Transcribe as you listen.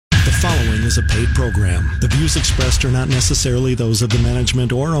The following is a paid program. The views expressed are not necessarily those of the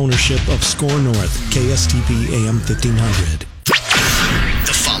management or ownership of Score North, KSTP AM 1500.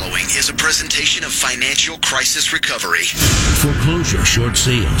 The following is a presentation of Financial Crisis Recovery. Foreclosure, short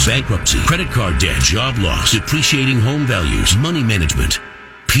sales, bankruptcy, credit card debt, job loss, depreciating home values, money management.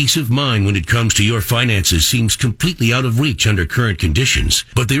 Peace of mind when it comes to your finances seems completely out of reach under current conditions,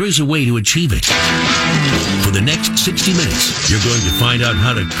 but there is a way to achieve it. For the next 60 minutes, you're going to find out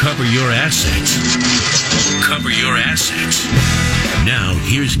how to cover your assets. Cover your assets. Now,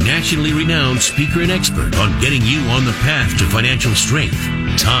 here's nationally renowned speaker and expert on getting you on the path to financial strength,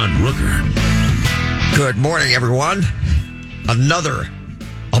 Todd Rooker. Good morning, everyone. Another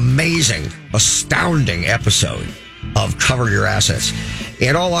amazing, astounding episode of Cover Your Assets.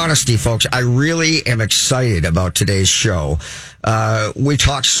 In all honesty, folks, I really am excited about today's show. We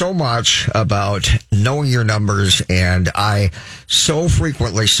talk so much about knowing your numbers, and I so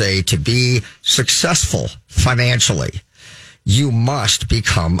frequently say to be successful financially, you must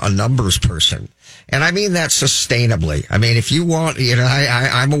become a numbers person. And I mean that sustainably. I mean, if you want,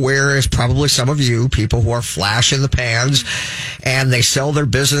 I'm aware, as probably some of you, people who are flash in the pans and they sell their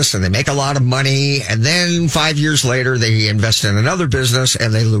business and they make a lot of money. And then 5 years later, they invest in another business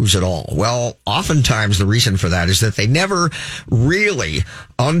and they lose it all. Well, oftentimes the reason for that is that they never really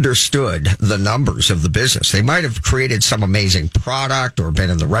understood the numbers of the business. They might have created some amazing product or been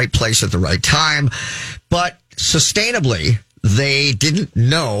in the right place at the right time, but sustainably, they didn't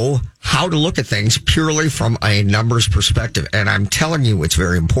know how to look at things purely from a numbers perspective. And I'm telling you, it's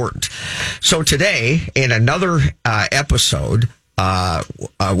very important. So today, in another episode,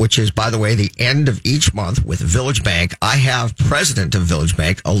 which is, by the way, the end of each month with Village Bank, I have President of Village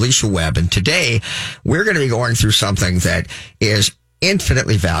Bank, Aleesha Webb. And today, we're going to be going through something that is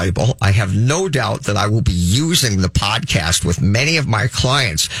infinitely valuable. I have no doubt that I will be using the podcast with many of my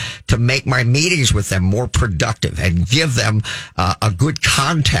clients to make my meetings with them more productive and give them a good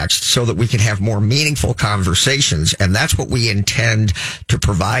context so that we can have more meaningful conversations. And that's what we intend to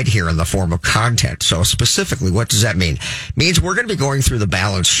provide here in the form of content. So specifically, what does that mean? It means we're going to be going through the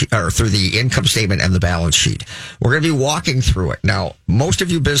balance sheet, or through the income statement and the balance sheet. We're going to be walking through it. Now, most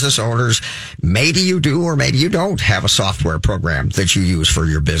of you business owners, maybe you do or maybe you don't have a software program that you use for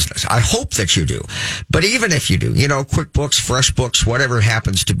your business. I hope that you do. But even if you do, QuickBooks, FreshBooks, whatever it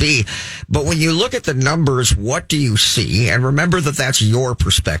happens to be. But when you look at the numbers, what do you see? And remember that that's your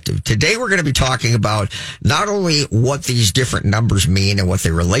perspective. Today, we're going to be talking about not only what these different numbers mean and what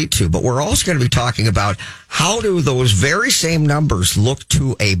they relate to, but we're also going to be talking about how do those very same numbers look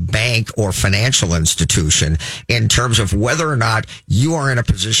to a bank or financial institution in terms of whether or not you are in a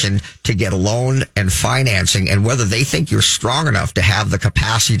position to get a loan and financing, and whether they think you're strong enough to have the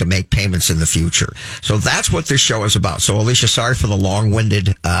capacity to make payments in the future. So that's what this show is about. So, Aleesha, sorry for the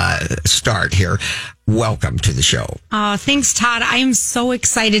long-winded start here. Welcome to the show. Thanks, Todd. I am so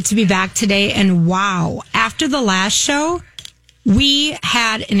excited to be back today. And wow, after the last show, we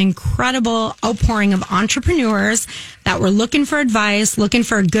had an incredible outpouring of entrepreneurs that were looking for advice, looking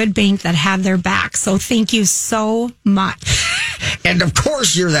for a good bank that had their back. So thank you so much. And of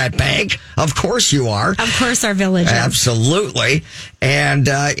course you're that bank. Of course you are. Of course our village is. Absolutely. And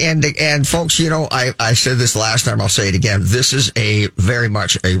folks, I said this last time, I'll say it again. This is very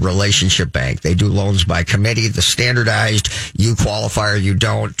much a relationship bank. They do loans by committee, the standardized, you qualify or you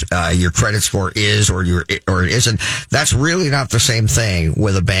don't, your credit score is or it isn't. That's really not the same thing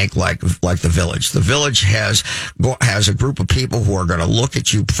with a bank like the Village. The Village has a group of people who are going to look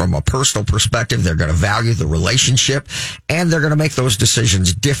at you from a personal perspective. They're going to value the relationship, and they're going to make those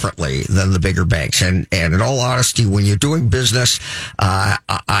decisions differently than the bigger banks. And in all honesty, when you're doing business,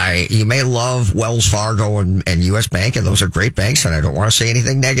 you may love Wells Fargo and US Bank, and those are great banks, and I don't want to say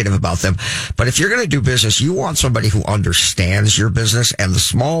anything negative about them. But if you're going to do business, you want somebody who understands your business, and the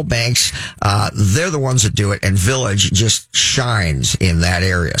small banks, they're the ones that do it, and Village just shines in that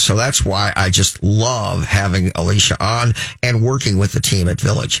area. So that's why I just love having Aleesha on and working with the team at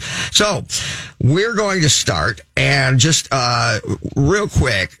Village. So we're going to start and just real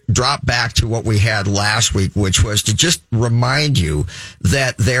quick drop back to what we had last week, which was to just remind you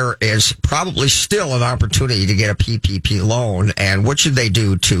that there is probably still an opportunity to get a PPP loan. And what should they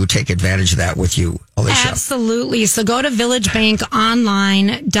do to take advantage of that with you, Aleesha? Absolutely. So go to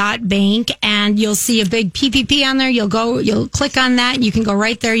villagebankonline.bank and you'll see a big PPP on there. You'll click on that. You can go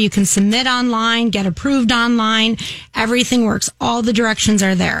right there. You can submit online, get approved online. Everything works. All the directions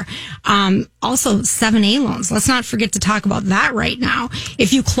are there. Also, 7A loans. Let's not forget to talk about that right now.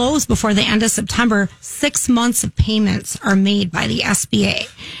 If you close before the end of September, 6 months of payments are made by the SBA.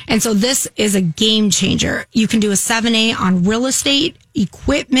 And so this is a game changer. You can do a 7A on real estate,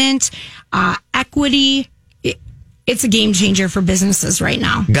 equipment, equity. It's a game changer for businesses right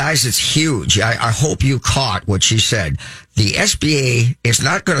now. Guys, it's huge. I hope you caught what she said. The SBA is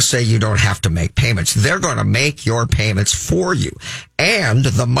not going to say you don't have to make payments. They're going to make your payments for you. And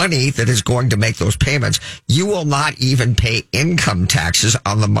the money that is going to make those payments, you will not even pay income taxes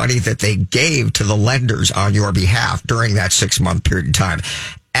on the money that they gave to the lenders on your behalf during that 6-month period of time.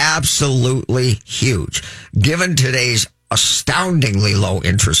 Absolutely huge. Given today's astoundingly low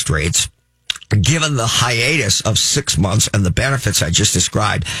interest rates, given the hiatus of 6 months and the benefits I just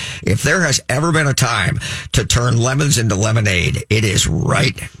described, if there has ever been a time to turn lemons into lemonade, it is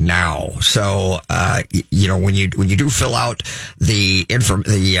right now. So, when you do fill out the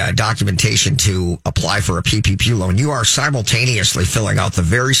documentation to apply for a PPP loan, you are simultaneously filling out the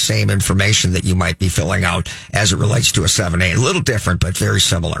very same information that you might be filling out as it relates to a 7A. A little different, but very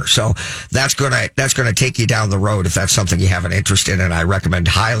similar. So that's gonna take you down the road if that's something you have an interest in, and I recommend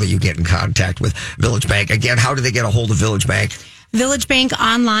highly you get in contact with Village Bank. Again, how do they get a hold of Village Bank?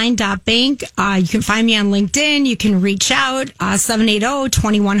 villagebankonline.bank. You can find me on LinkedIn. You can reach out,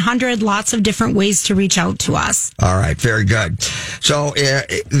 780-2100. Lots of different ways to reach out to us. All right. Very good. So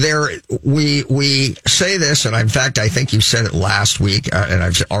we say this, and in fact, I think you said it last week, and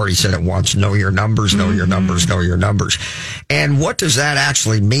I've already said it once, know your numbers, know your numbers, know your numbers. And what does that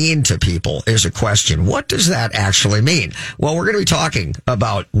actually mean to people is a question. What does that actually mean? Well, we're going to be talking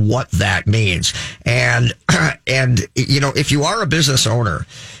about what that means. And if you are a business owner,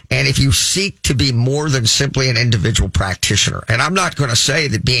 and if you seek to be more than simply an individual practitioner, and I'm not going to say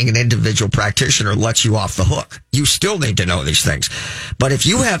that being an individual practitioner lets you off the hook. You still need to know these things. But if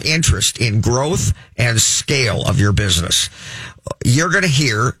you have interest in growth and scale of your business, you're going to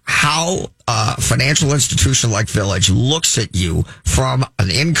hear how a financial institution like Village looks at you from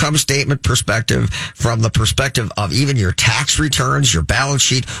an income statement perspective, from the perspective of even your tax returns, your balance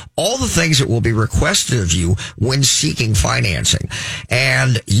sheet, all the things that will be requested of you when seeking financing.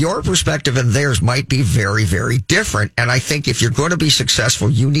 And your perspective and theirs might be very, very different. And I think if you're going to be successful,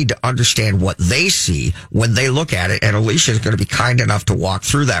 you need to understand what they see when they look at it. And Aleesha is going to be kind enough to walk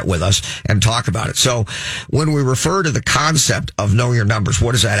through that with us and talk about it. So when we refer to the concept of know your numbers,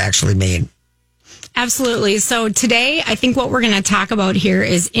 what does that actually mean? Absolutely. So today, I think what we're going to talk about here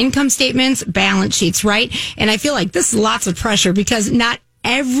is income statements, balance sheets, right? And I feel like this is lots of pressure because not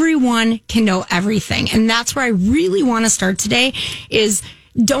everyone can know everything. And that's where I really want to start today is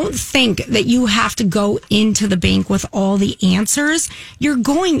don't think that you have to go into the bank with all the answers. You're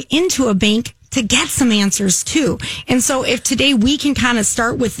going into a bank to get some answers too. And so if today we can kind of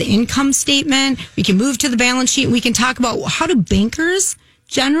start with the income statement, we can move to the balance sheet, and we can talk about how do bankers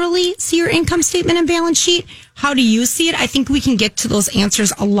generally see your income statement and balance sheet? How do you see it? I think we can get to those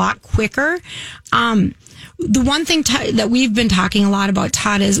answers a lot quicker. The one thing that we've been talking a lot about,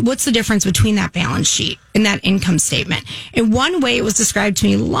 Todd, is what's the difference between that balance sheet and that income statement? And one way it was described to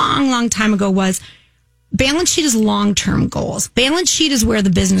me long time ago was balance sheet is long-term goals. Balance sheet is where the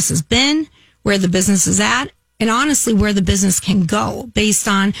business has been, where the business is at, and honestly, where the business can go based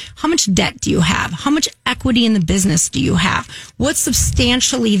on how much debt do you have? How much equity in the business do you have? What's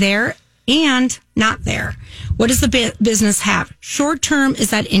substantially there and not there? What does the business have? Short term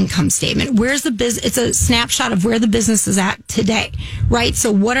is that income statement. Where's the business? It's a snapshot of where the business is at today, right?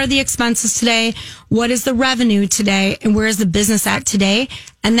 So what are the expenses today? What is the revenue today? And where is the business at today?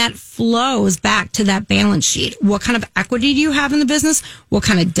 And that flows back to that balance sheet. What kind of equity do you have in the business? What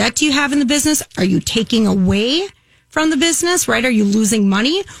kind of debt do you have in the business? Are you taking away from the business, right? Are you losing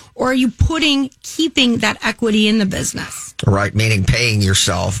money, or are you keeping that equity in the business? Right, meaning paying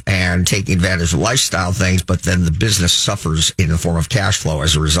yourself and taking advantage of lifestyle things, but then the business suffers in the form of cash flow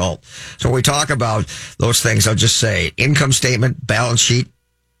as a result. So when we talk about those things, I'll just say income statement, balance sheet,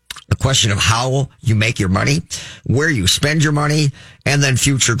 the question of how you make your money, where you spend your money, and then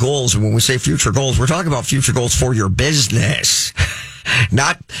future goals. And when we say future goals, we're talking about future goals for your business.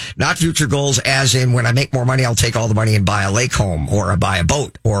 Not future goals as in when I make more money, I'll take all the money and buy a lake home or buy a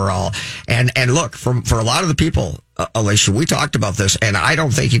boat and look, for a lot of the people, Aleesha, we talked about this and I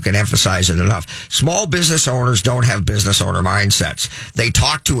don't think you can emphasize it enough. Small business owners don't have business owner mindsets. They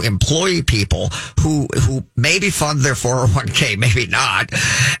talk to employee people who maybe fund their 401k, maybe not.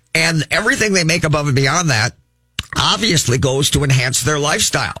 And everything they make above and beyond that obviously goes to enhance their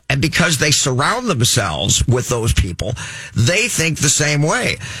lifestyle. And because they surround themselves with those people, they think the same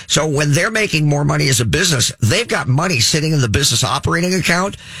way. So when they're making more money as a business, they've got money sitting in the business operating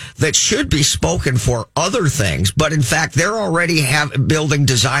account that should be spoken for other things. But in fact, they're already building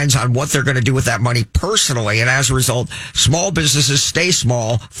designs on what they're going to do with that money personally. And as a result, small businesses stay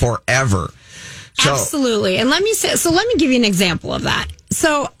small forever. Absolutely. And let me give you an example of that.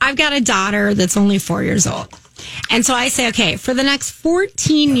 So I've got a daughter that's only 4 years old. And so I say, okay, for the next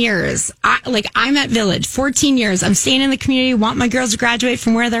 14 years, I'm at Village, 14 years. I'm staying in the community, want my girls to graduate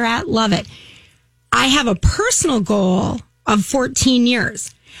from where they're at, love it. I have a personal goal of 14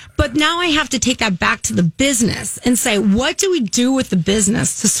 years. But now I have to take that back to the business and say, what do we do with the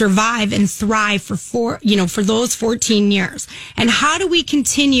business to survive and thrive for those 14 years? And how do we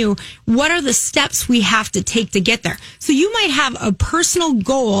continue? What are the steps we have to take to get there? So you might have a personal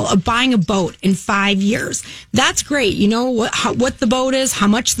goal of buying a boat in 5 years. That's great. You know what the boat is, how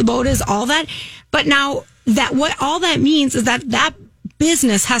much the boat is, all that. But now all that means is that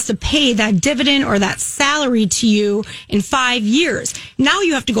business has to pay that dividend or that salary to you in 5 years. Now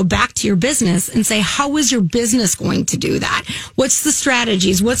you have to go back to your business and say, how is your business going to do that? What's the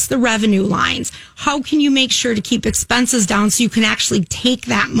strategies? What's the revenue lines? How can you make sure to keep expenses down so you can actually take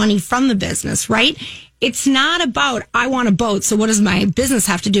that money from the business, right? It's not about, I want a boat, so what does my business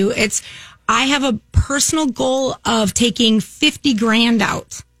have to do? It's, I have a personal goal of taking 50 grand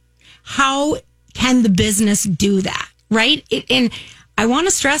out. How can the business do that, right? And I want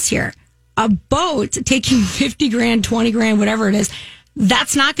to stress here, a boat taking 50 grand, 20 grand, whatever it is,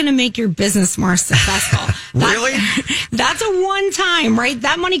 that's not going to make your business more successful. Really? That's a one time, right?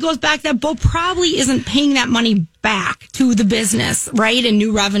 That money goes back. That boat probably isn't paying that money back to the business, right? And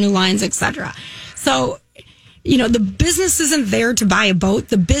new revenue lines, etc. So, the business isn't there to buy a boat.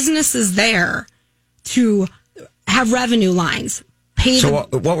 The business is there to have revenue lines. So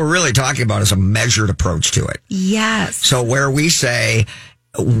what we're really talking about is a measured approach to it. Yes. So where we say,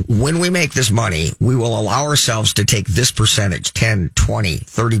 when we make this money, we will allow ourselves to take this percentage, 10, 20,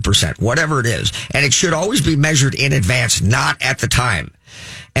 30%, whatever it is. And it should always be measured in advance, not at the time.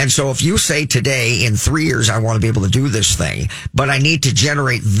 And so if you say today, in 3 years, I want to be able to do this thing, but I need to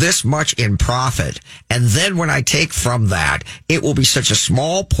generate this much in profit. And then when I take from that, it will be such a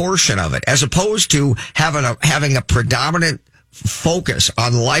small portion of it, as opposed to having a predominant focus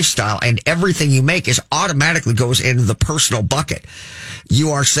on lifestyle, and everything you make is automatically goes into the personal bucket.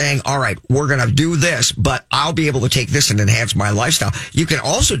 You are saying, all right, we're going to do this, but I'll be able to take this and enhance my lifestyle. You can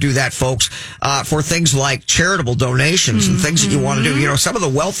also do that, folks, for things like charitable donations and things that you want to do. Some of the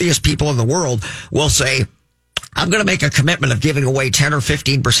wealthiest people in the world will say, I'm going to make a commitment of giving away 10 or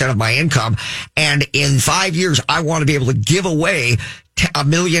 15% of my income. And in 5 years, I want to be able to give away $1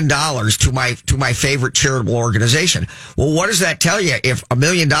 million to my favorite charitable organization. Well, what does that tell you? If $1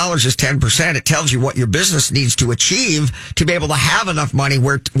 million is 10%, it tells you what your business needs to achieve to be able to have enough money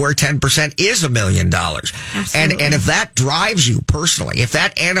where 10% is $1 million. Absolutely. And if that drives you personally, if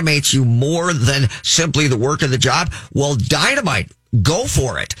that animates you more than simply the work of the job, well, dynamite. Go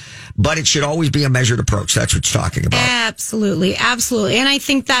for it. But it should always be a measured approach. That's what you're talking about. Absolutely. Absolutely. And I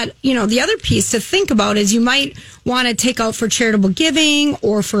think that, the other piece to think about is you might want to take out for charitable giving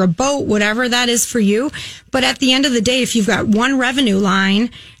or for a boat, whatever that is for you. But at the end of the day, if you've got one revenue line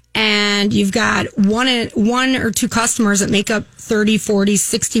and you've got one or two customers that make up 30, 40,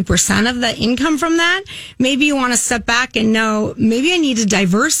 60% of the income from that, maybe you want to step back and know, maybe I need to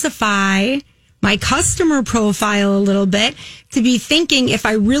diversify my customer profile a little bit to be thinking, if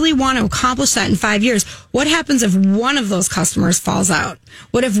I really want to accomplish that in 5 years, what happens if one of those customers falls out?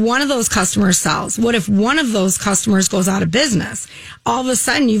 What if one of those customers sells? What if one of those customers goes out of business? All of a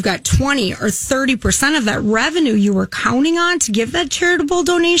sudden, you've got 20 or 30% of that revenue you were counting on to give that charitable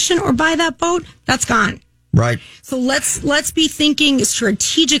donation or buy that boat, that's gone. Right. So let's be thinking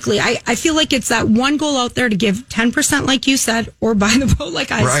strategically. I feel like it's that one goal out there to give 10%, like you said, or buy the boat,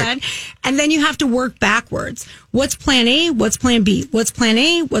 like I said. And then you have to work backwards. What's plan A? What's plan B? What's plan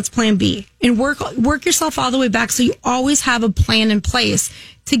A? What's plan B? And work yourself all the way back so you always have a plan in place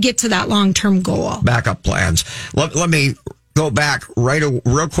to get to that long-term goal. Backup plans. Let me go back real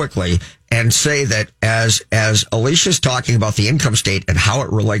quickly and say that as Aleesha's talking about the income state and how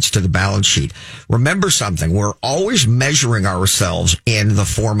it relates to the balance sheet, remember something. We're always measuring ourselves in the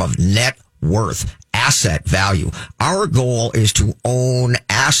form of net worth, asset value. Our goal is to own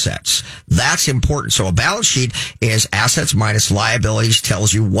assets. That's important. So a balance sheet is assets minus liabilities,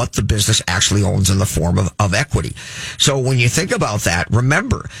 tells you what the business actually owns in the form of equity. So when you think about that,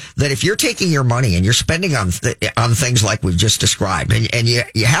 remember that if you're taking your money and you're spending on things like we've just described, and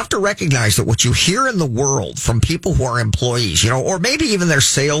you have to recognize that what you hear in the world from people who are employees, or maybe even their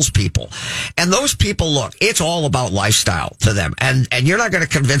salespeople, and those people, look, it's all about lifestyle to them. And you're not going to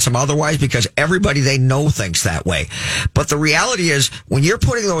convince them otherwise, because everybody they know thinks that way. But the reality is, when you're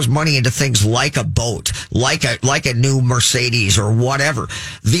putting those money into things like a boat, like a new Mercedes or whatever.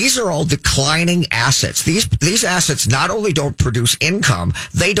 These are all declining assets. These assets not only don't produce income,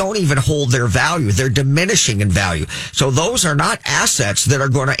 they don't even hold their value. They're diminishing in value. So those are not assets that are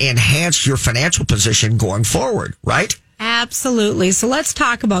going to enhance your financial position going forward, right? Absolutely. So let's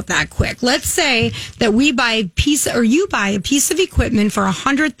talk about that quick. Let's say that you buy a piece of equipment for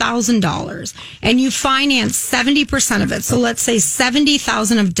 $100,000 and you finance 70% of it. So let's say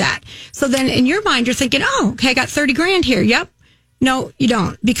 70,000 of debt. So then in your mind, you're thinking, oh, okay, I got 30 grand here. Yep. No, you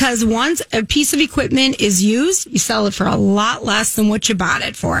don't. Because once a piece of equipment is used, you sell it for a lot less than what you bought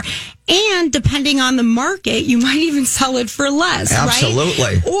it for. And depending on the market, you might even sell it for less, Absolutely.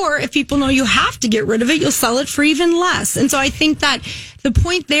 Right? Or if people know you have to get rid of it, you'll sell it for even less. And so I think that the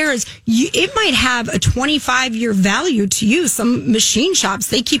point there is it might have a 25-year value to you. Some machine shops,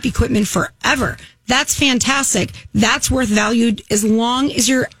 they keep equipment forever. That's fantastic. That's worth value as long as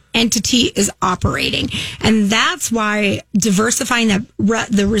your entity is operating. And that's why diversifying the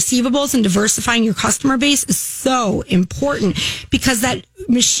receivables and diversifying your customer base is so important, because that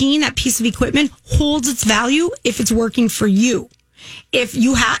machine, that piece of equipment holds its value if it's working for you. If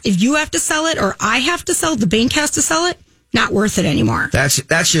you have to sell it, or I have to sell it, the bank has to sell it, not worth it anymore. That's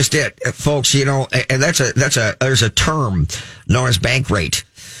just it, folks. You know, and there's a term known as bank rate.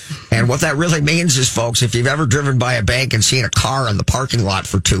 And what that really means is, folks, if you've ever driven by a bank and seen a car in the parking lot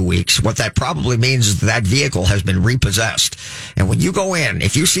for 2 weeks, what that probably means is that vehicle has been repossessed. And when you go in,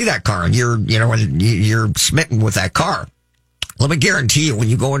 if you see that car and you're smitten with that car, let me guarantee you, when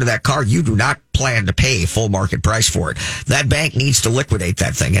you go into that car, you do not plan to pay full market price for it. That bank needs to liquidate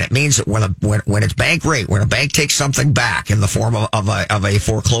that thing. And it means that when it's bank rate, when a bank takes something back in the form of a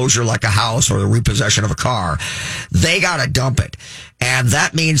foreclosure like a house or the repossession of a car, they got to dump it. And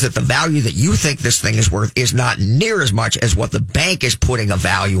that means that the value that you think this thing is worth is not near as much as what the bank is putting a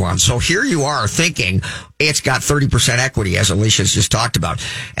value on. So here you are thinking it's got 30% equity, as Aleesha's just talked about.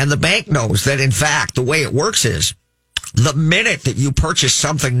 And the bank knows that, in fact, the way it works is, the minute that you purchase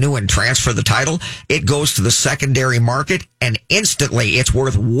something new and transfer the title, it goes to the secondary market, and instantly it's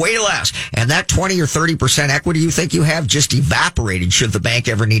worth way less. And that 20 or 30% equity you think you have just evaporated should the bank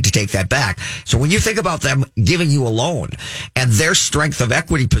ever need to take that back. So when you think about them giving you a loan and their strength of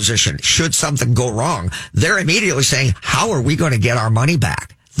equity position, should something go wrong, they're immediately saying, how are we going to get our money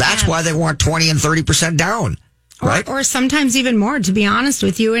back? That's why they want 20 and 30% down. Right? Or sometimes even more, to be honest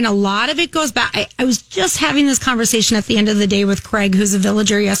with you. And a lot of it goes back. I was just having this conversation at the end of the day with Craig, who's a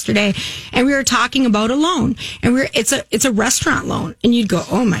villager, yesterday, and we were talking about a loan. And it's a restaurant loan. And you'd go,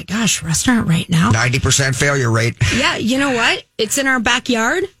 oh my gosh, restaurant right now? 90% failure rate. Yeah, you know what? It's in our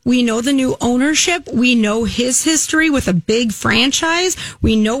backyard. We know the new ownership. We know his history with a big franchise.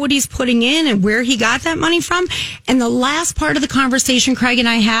 We know what he's putting in and where he got that money from. And the last part of the conversation Craig and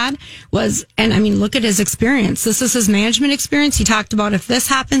I had was, and I mean, look at his experience. This is his management experience. He talked about if this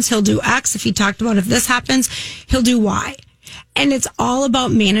happens, he'll do X. If he talked about if this happens, he'll do Y. And it's all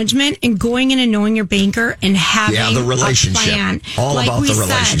about management and going in and knowing your banker and having the relationship. A plan. All like about the said,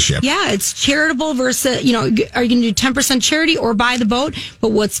 relationship. Yeah, it's charitable versus, are you going to do 10% charity or buy the boat?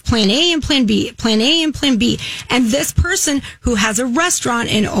 But what's plan A and plan B? Plan A and plan B. And this person who has a restaurant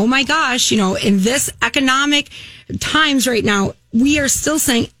and, oh my gosh, in this economic times right now, we are still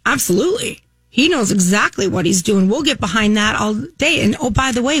saying, absolutely. He knows exactly what he's doing. We'll get behind that all day. And, oh,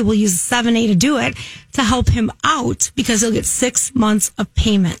 by the way, we'll use 7A to do it to help him out because he'll get 6 months of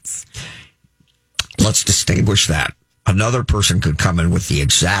payments. Let's distinguish that. Another person could come in with the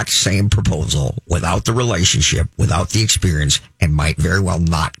exact same proposal without the relationship, without the experience, and might very well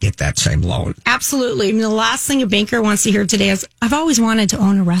not get that same loan. Absolutely. I mean, the last thing a banker wants to hear today is, I've always wanted to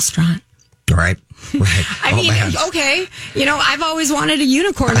own a restaurant. Right. I mean, okay, I've always wanted a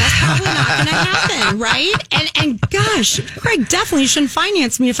unicorn. That's probably not going to happen, right? And gosh, Craig definitely shouldn't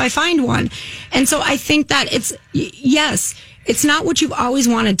finance me if I find one. And so I think that it's not what you've always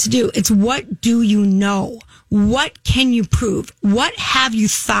wanted to do. It's what do you know? What can you prove? What have you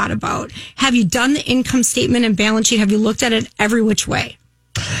thought about? Have you done the income statement and balance sheet? Have you looked at it every which way?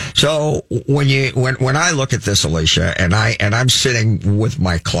 So when I look at this, Aleesha, and I'm sitting with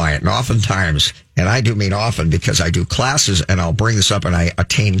my client, and oftentimes, and I do mean often because I do classes and I'll bring this up and I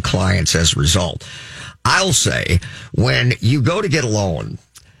attain clients as a result. I'll say, when you go to get a loan,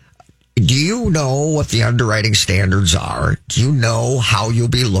 do you know what the underwriting standards are? Do you know how you'll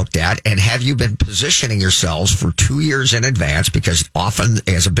be looked at? And have you been positioning yourselves for 2 years in advance? Because often,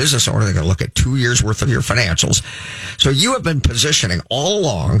 as a business owner, they're going to look at 2 years worth of your financials. So you have been positioning all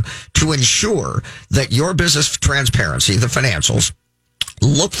along to ensure that your business transparency, the financials,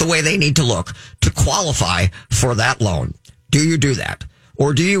 look the way they need to look to qualify for that loan. Do you do that?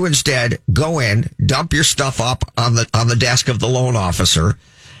 Or do you instead go in, dump your stuff up on the desk of the loan officer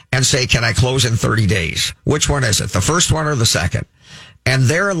and say, can I close in 30 days? Which one is it? The first one or the second? And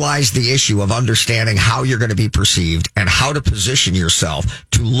there lies the issue of understanding how you're going to be perceived and how to position yourself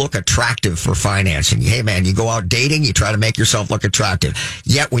to look attractive for financing. Hey man, you go out dating, you try to make yourself look attractive.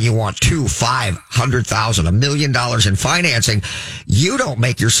 Yet when you want $200,000, $500,000, $1 million in financing, you don't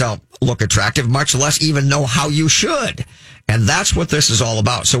make yourself look attractive, much less even know how you should. And that's what this is all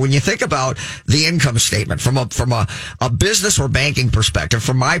about. So when you think about the income statement from a business or banking perspective,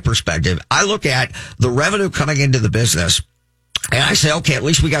 from my perspective, I look at the revenue coming into the business and I say, okay, at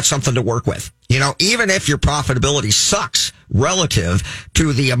least we got something to work with. You know, even if your profitability sucks relative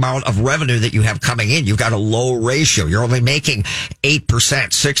to the amount of revenue that you have coming in, you've got a low ratio. You're only making 8%,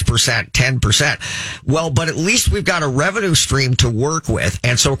 6%, 10%. Well, but at least we've got a revenue stream to work with.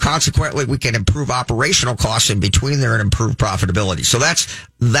 And so consequently, we can improve operational costs in between there and improve profitability. So that's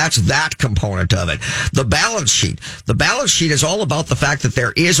that component of it. The balance sheet is all about the fact that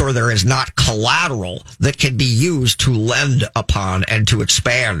there is or there is not collateral that can be used to lend upon and to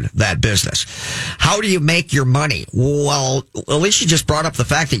expand that business. How do you make your money? Well, Aleesha just brought up the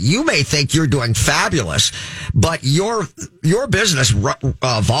fact that you may think you're doing fabulous, but your business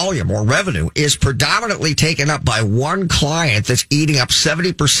volume or revenue is predominantly taken up by one client that's eating up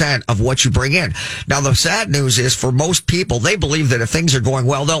 70% of what you bring in. Now, the sad news is for most people, they believe that if things are going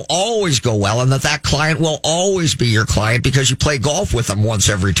well, they'll always go well and that client will always be your client because you play golf with them once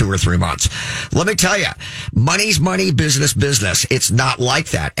every 2 or 3 months. Let me tell you, money's money, business. It's not like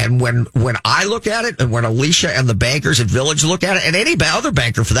that. And when I look at it and when Aleesha and the bankers at Village look at it and any other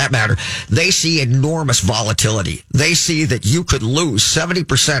banker for that matter, they see enormous volatility. They see that you could lose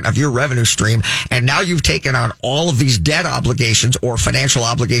 70% of your revenue stream and now you've taken on all of these debt obligations or financial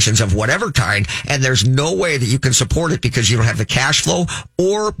obligations of whatever kind and there's no way that you can support it because you don't have the cash flow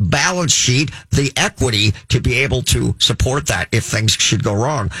or balance sheet, the equity to be able to support that if things should go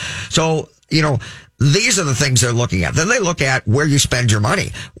wrong. So, you know, these are the things they're looking at. Then they look at where you spend your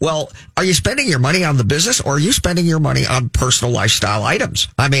money. Well, are you spending your money on the business or are you spending your money on personal lifestyle items?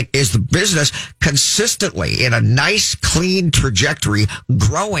 I mean, is the business consistently in a nice, clean trajectory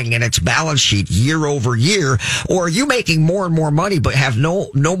growing in its balance sheet year over year? Or are you making more and more money but have no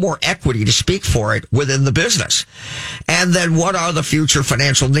more equity to speak for it within the business? And then what are the future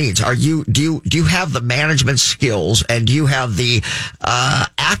financial needs? Do you have the management skills and do you have the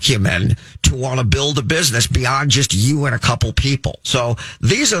acumen to want to build a business beyond just you and a couple people? So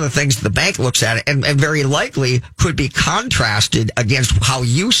these are the things the bank looks at and very likely could be contrasted against how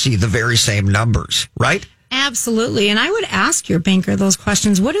you see the very same numbers, right? Absolutely. And I would ask your banker those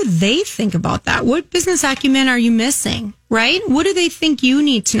questions. What do they think about that? What business acumen are you missing, right? What do they think you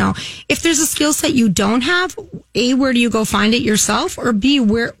need to know? If there's a skill set you don't have, A, where do you go find it yourself? Or B,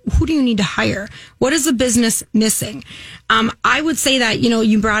 who do you need to hire? What is the business missing? I would say that,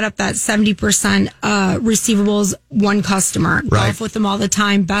 you brought up that 70% receivables, one customer, right. Golf with them all the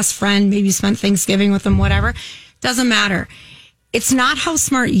time, best friend, maybe spent Thanksgiving with them, whatever. Doesn't matter. It's not how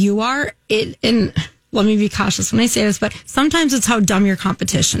smart you are. Let me be cautious when I say this, but sometimes it's how dumb your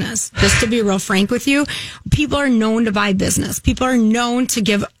competition is. Just to be real frank with you, people are known to buy business. People are known to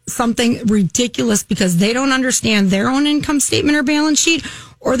give something ridiculous because they don't understand their own income statement or balance sheet,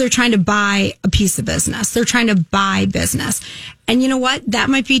 or they're trying to buy a piece of business. They're trying to buy business. And you know what? That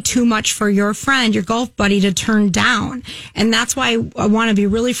might be too much for your friend, your golf buddy, to turn down. And that's why I want to be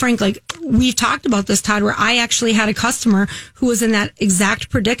really frank. Like, we've talked about this, Todd, where I actually had a customer who was in that exact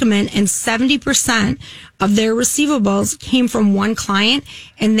predicament, and 70% of their receivables came from one client,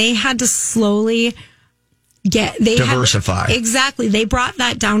 and they had to slowly diversify. Exactly. They brought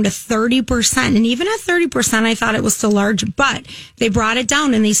that down to 30%. And even at 30%, I thought it was still large, but they brought it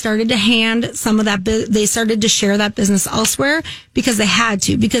down and they started to hand some of that, they started to share that business elsewhere because they had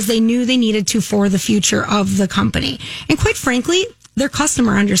to, because they knew they needed to for the future of the company. And quite frankly, their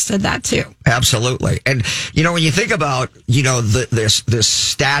customer understood that too. Absolutely. And, when you think about, this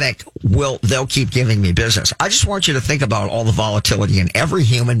static, they'll keep giving me business. I just want you to think about all the volatility in every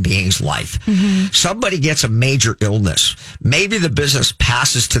human being's life. Mm-hmm. Somebody gets a major illness. Maybe the business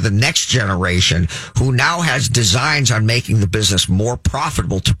passes to the next generation who now has designs on making the business more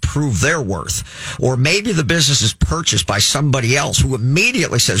profitable to prove their worth. Or maybe the business is purchased by somebody else who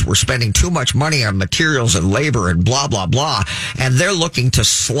immediately says we're spending too much money on materials and labor and blah, blah, blah. And they're looking to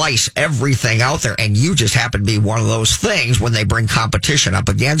slice everything out there, and you just happen to be one of those things when they bring competition up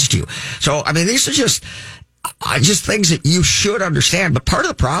against you. So, these are just just things that you should understand. But part of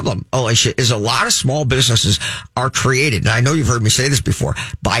the problem, Aleesha, is a lot of small businesses are created, and I know you've heard me say this before,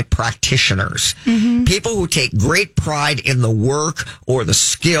 by practitioners. People who take great pride in the work or the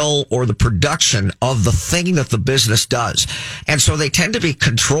skill or the production of the thing that the business does. And so they tend to be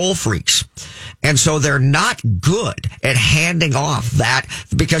control freaks. And so they're not good at handing off that,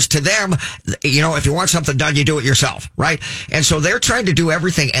 because to them, if you want something done, you do it yourself, right? And so they're trying to do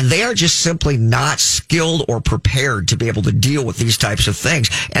everything, and they are just simply not skilled or prepared to be able to deal with these types of things.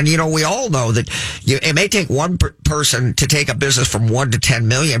 And, we all know that it may take one person to take a business from 1 to 10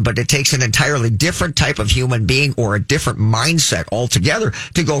 million, but it takes an entirely different type of human being or a different mindset altogether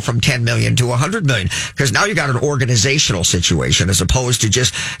to go from 10 million to 100 million. Because now you got an organizational situation as opposed to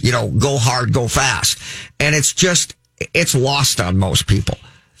just, go hard, go fast. And it's lost on most people.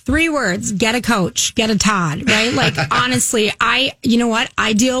 3 words: get a coach, get a Todd, right? Like, honestly, you know what?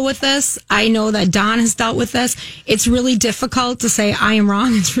 I deal with this. I know that Don has dealt with this. It's really difficult to say I am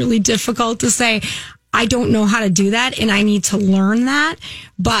wrong. It's really difficult to say I don't know how to do that and I need to learn that.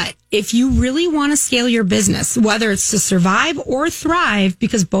 But if you really want to scale your business, whether it's to survive or thrive,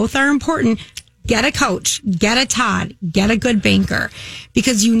 because both are important, get a coach, get a Todd, get a good banker,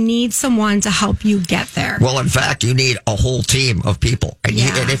 because you need someone to help you get there. Well, in fact, you need a whole team of people. And,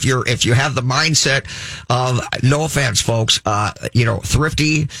 and if you have the mindset of, no offense, folks,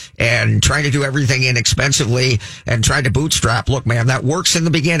 thrifty and trying to do everything inexpensively and trying to bootstrap, look, man, that works in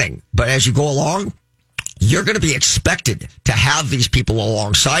the beginning. But as you go along, you're going to be expected to have these people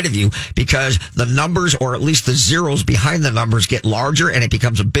alongside of you, because the numbers, or at least the zeros behind the numbers, get larger and it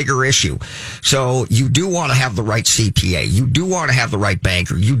becomes a bigger issue. So you do want to have the right CPA. You do want to have the right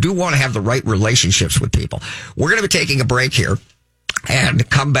banker. You do want to have the right relationships with people. We're going to be taking a break here and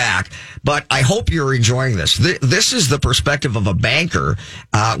come back. But I hope you're enjoying this. This is the perspective of a banker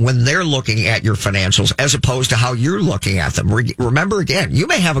when they're looking at your financials, as opposed to how you're looking at them. Remember, again, you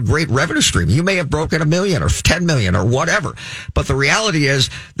may have a great revenue stream. You may have broken $1 million or 10 million or whatever. But the reality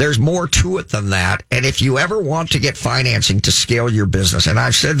is there's more to it than that. And if you ever want to get financing to scale your business, and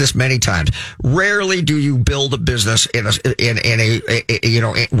I've said this many times, rarely do you build a business with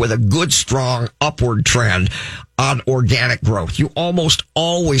a good, strong upward trend on organic growth. You almost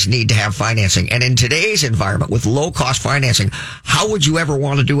always need to have financing. And in today's environment with low cost financing, how would you ever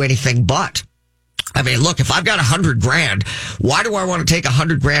want to do anything but? I mean, look, if I've got $100,000, why do I want to take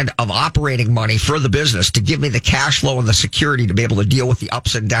 $100,000 of operating money for the business to give me the cash flow and the security to be able to deal with the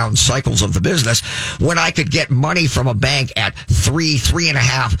ups and down cycles of the business, when I could get money from a bank at 3.5%,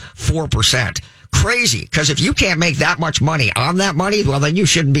 4%? Crazy, because if you can't make that much money on that money, well, then you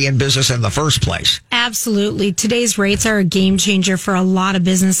shouldn't be in business in the first place. Absolutely. Today's rates are a game changer for a lot of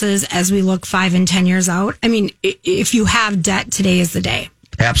businesses as we look 5 and 10 years out. I mean, if you have debt, today is the day.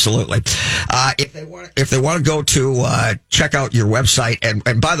 Absolutely. If they want to go to check out your website, and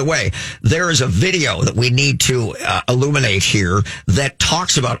by the way, there is a video that we need to illuminate here that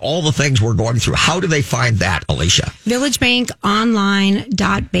talks about all the things we're going through. How do they find that, Aleesha?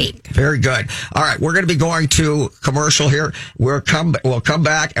 villagebankonline.bank. Very good. All right, we're going to be going to commercial here. We'll come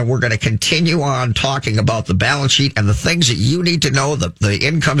back, and we're going to continue on talking about the balance sheet and the things that you need to know, the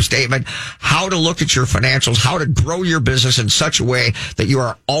income statement, how to look at your financials, how to grow your business in such a way that you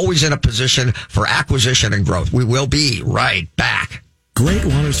are always in a position for acquisition and growth. We will be right back. Great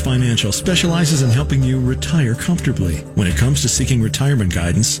Waters Financial specializes in helping you retire comfortably. When it comes to seeking retirement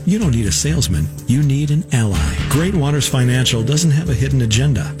guidance, you don't need a salesman. You need an ally. Great Waters Financial doesn't have a hidden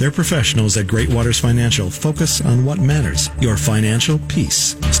agenda. Their professionals at Great Waters Financial focus on what matters, your financial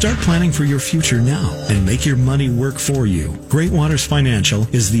peace. Start planning for your future now and make your money work for you. Great Waters Financial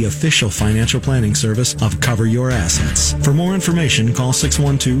is the official financial planning service of Cover Your Assets. For more information, call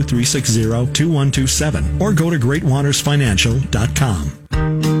 612-360-2127 or go to greatwatersfinancial.com.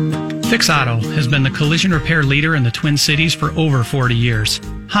 Fix Auto has been the collision repair leader in the Twin Cities for over 40 years.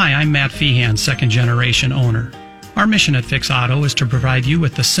 Hi, I'm Matt Feehan, second-generation owner. Our mission at Fix Auto is to provide you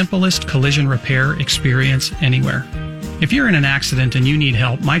with the simplest collision repair experience anywhere. If you're in an accident and you need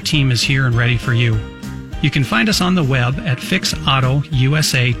help, my team is here and ready for you. You can find us on the web at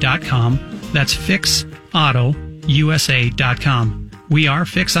fixautousa.com. That's fixautousa.com. We are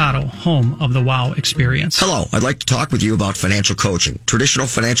Fix Auto, home of the WOW experience. Hello, I'd like to talk with you about financial coaching. Traditional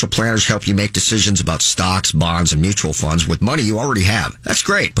financial planners help you make decisions about stocks, bonds, and mutual funds with money you already have. That's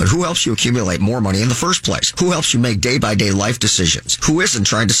great, but who helps you accumulate more money in the first place? Who helps you make day-by-day life decisions? Who isn't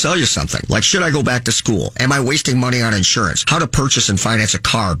trying to sell you something? Like, should I go back to school? Am I wasting money on insurance? How to purchase and finance a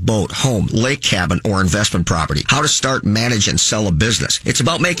car, boat, home, lake cabin, or investment property? How to start, manage, and sell a business? It's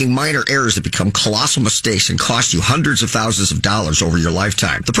about making minor errors that become colossal mistakes and cost you hundreds of thousands of dollars over your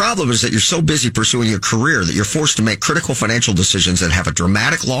lifetime. The problem is that you're so busy pursuing your career that you're forced to make critical financial decisions that have a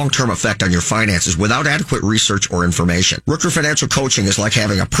dramatic long-term effect on your finances without adequate research or information. Rooker Financial Coaching is like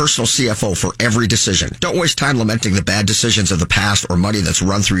having a personal CFO for every decision. Don't waste time lamenting the bad decisions of the past or money that's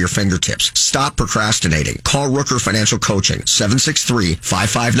run through your fingertips. Stop procrastinating. Call Rooker Financial Coaching,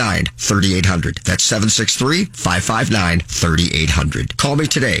 763-559-3800. That's 763-559-3800. Call me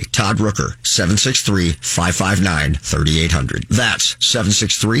today, Todd Rooker, 763-559-3800. That's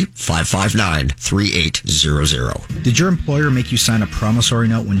 763-559-3800. Did your employer make you sign a promissory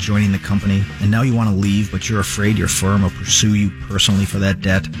note when joining the company, and now you want to leave, but you're afraid your firm will pursue you personally for that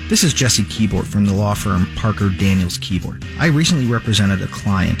debt? This is Jesse Keyboard from the law firm Parker Daniels Keyboard. I recently represented a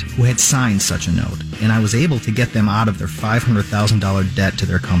client who had signed such a note, and I was able to get them out of their $500,000 debt to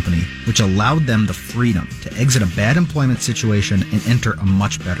their company, which allowed them the freedom to exit a bad employment situation and enter a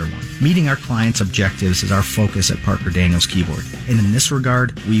much better one. Meeting our clients' objectives is our focus at Parker Daniels Keyboard, and in this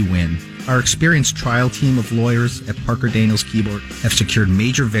regard, we win. Our experienced trial team of lawyers at Parker Daniels Keyboard have secured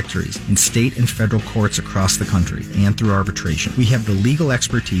major victories in state and federal courts across the country and through arbitration. We have the legal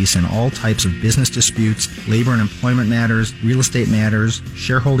expertise in all types of business disputes, labor and employment matters, real estate matters,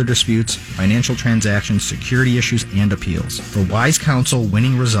 shareholder disputes, financial transactions, security issues, and appeals. For wise counsel,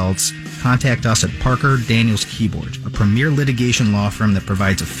 winning results, contact us at Parker Daniels Keyboard, a premier litigation law firm that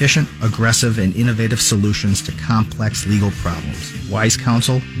provides efficient, aggressive, and innovative solutions to complex legal problems. Wise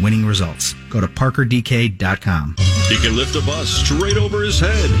counsel, winning results. Go to parkerdk.com. He can lift a bus straight over his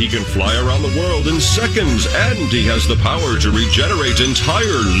head. He can fly around the world in seconds. And he has the power to regenerate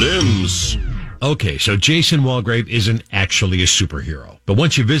entire limbs. Okay, so Jason Walgrave isn't actually a superhero. But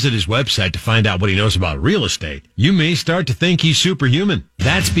once you visit his website to find out what he knows about real estate, you may start to think he's superhuman.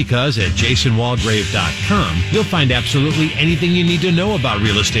 That's because at jasonwalgrave.com, you'll find absolutely anything you need to know about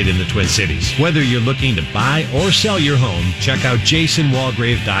real estate in the Twin Cities. Whether you're looking to buy or sell your home, check out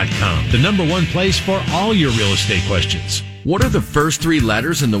jasonwalgrave.com, the #1 place for all your real estate questions. What are the first 3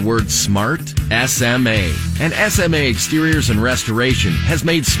 letters in the word SMART? SMA. And SMA Exteriors and Restoration has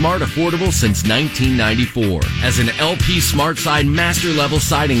made smart affordable since 1994. As an LP Smart Side Master Level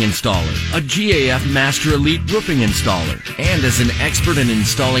Siding Installer, a GAF Master Elite Roofing Installer, and as an expert in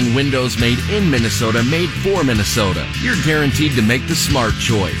installing windows made in Minnesota, made for Minnesota, you're guaranteed to make the smart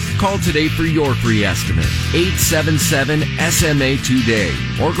choice. Call today for your free estimate. 877-SMA today.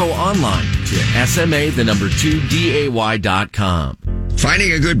 Or go online to SMA2DAY.com.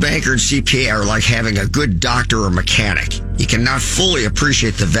 Finding a good banker and CPA are like having a good doctor or mechanic. You cannot fully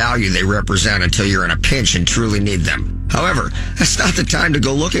appreciate the value they represent until you're in a pinch and truly need them. However, that's not the time to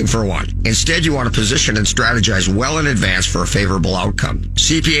go looking for one. Instead, you want to position and strategize well in advance for a favorable outcome.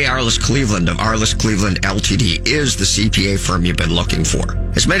 CPA Arliss Cleveland of Arliss Cleveland LTD is the CPA firm you've been looking for.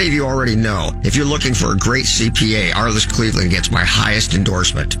 As many of you already know, if you're looking for a great CPA, Arliss Cleveland gets my highest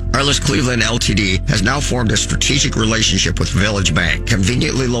endorsement. Arliss Cleveland LTD has now formed a strategic relationship with Village Bank,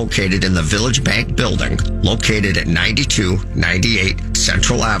 conveniently located in the Village Bank building, located at 9298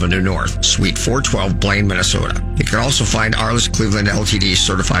 Central Avenue North, Suite 412, Blaine, Minnesota. You can also find Arliss Cleveland LTD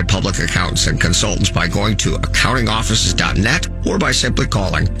certified public accountants and consultants by going to accountingoffices.net or by simply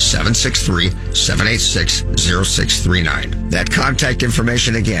calling 763-786-0639. That contact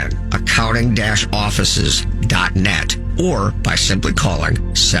information again, accounting-offices.net or by simply calling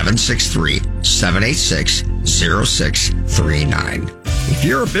 763-786-0639. If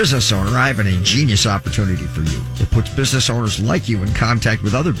you're a business owner, I have an ingenious opportunity for you. It puts business owners like you in contact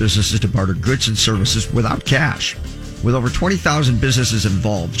with other businesses to barter goods and services without cash. With over 20,000 businesses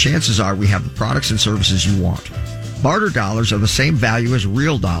involved, chances are we have the products and services you want. Barter dollars are the same value as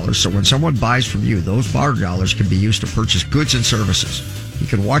real dollars, so when someone buys from you, those barter dollars can be used to purchase goods and services. You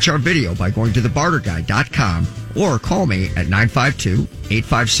can watch our video by going to thebarterguy.com or call me at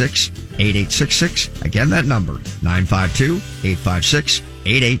 952-856-8866. Again, that number,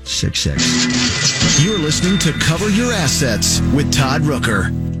 952-856-8866. You're listening to Cover Your Assets with Todd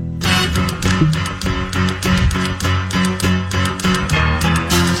Rooker.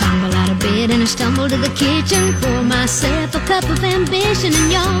 Tumble out of bed and I stumble to the kitchen, pour myself a cup of ambition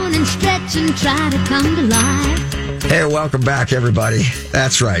and yawn and stretch and try to come to life. Hey, welcome back, everybody.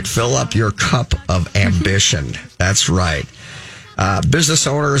 That's right. Fill up your cup of ambition. That's right. Business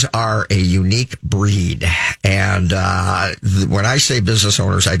owners are a unique breed. And when I say business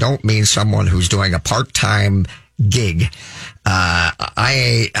owners, I don't mean someone who's doing a part-time gig.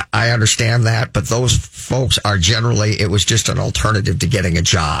 I understand that, but those folks are generally, it was just an alternative to getting a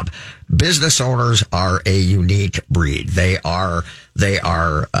job. business owners are a unique breed. They are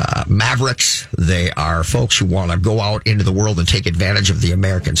mavericks. They are folks who want to go out into the world and take advantage of the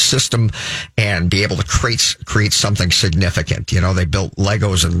American system and be able to create something significant. They built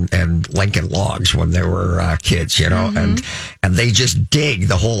Legos and Lincoln Logs when they were kids, and they just dig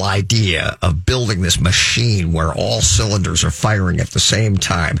the whole idea of building this machine where all cylinders are firing at the same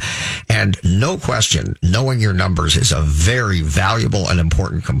time. And no question, knowing your numbers is a very valuable and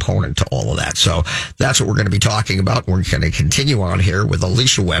important component to all of that. So that's what we're going to be talking about. We're going to continue on here with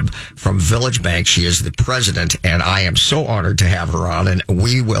Aleesha Webb from Village Bank. She is the president, and I am so honored to have her on. And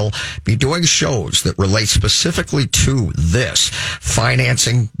we will be doing shows that relate specifically to this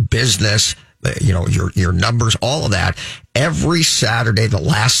financing, business, your numbers, all of that. Every Saturday, the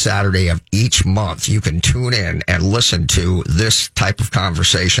last Saturday of each month, you can tune in and listen to this type of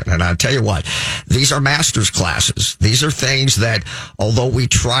conversation. And I'll tell you what, these are master's classes. These are things that, although we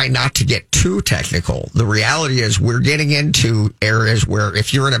try not to get too technical, the reality is we're getting into areas where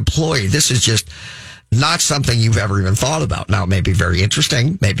if you're an employee, this is just not something you've ever even thought about. Now, it may be very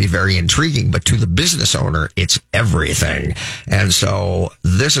interesting, may be very intriguing, but to the business owner, it's everything. And so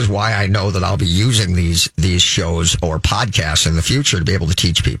this is why I know that I'll be using these shows or podcasts in the future to be able to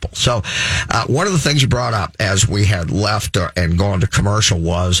teach people. So one of the things you brought up as we had left and gone to commercial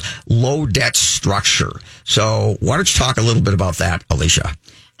was low debt structure. So why don't you talk a little bit about that, Aleesha?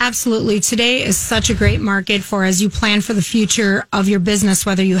 Absolutely. Today is such a great market for as you plan for the future of your business,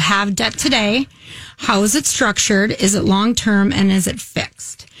 whether you have debt today, how is it structured? Is it long term, and is it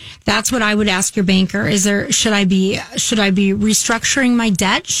fixed? That's what I would ask your banker. Should I be restructuring my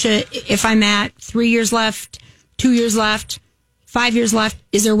debt? If I'm at 3 years left, 2 years left, 5 years left,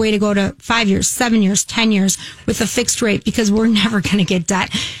 is there a way to go to 5 years, 7 years, 10 years with a fixed rate? Because we're never going to get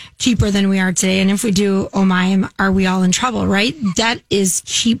debt cheaper than we are today. And if we do, oh my, are we all in trouble, right? Debt is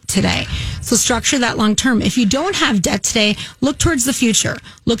cheap today. So structure that long term. If you don't have debt today, look towards the future.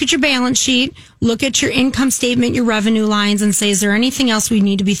 Look at your balance sheet, look at your income statement, your revenue lines, and say, is there anything else we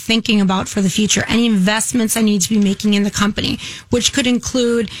need to be thinking about for the future? Any investments I need to be making in the company, which could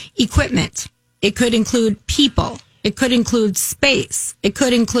include equipment. It could include people. It could include space. It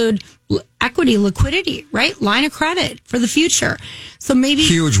could include equity, liquidity, right? Line of credit for the future. So maybe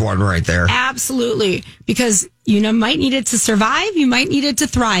huge one right there. Absolutely. Because you might need it to survive. You might need it to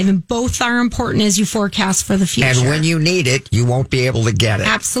thrive. And both are important as you forecast for the future. And when you need it, you won't be able to get it.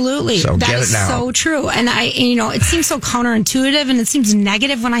 Absolutely. So that get is it now. So true. And it seems so counterintuitive and it seems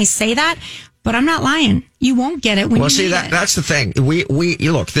negative when I say that. But I'm not lying. You won't get it when you need it. That's the thing. We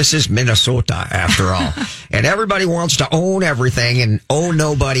look, this is Minnesota after all. And everybody wants to own everything and owe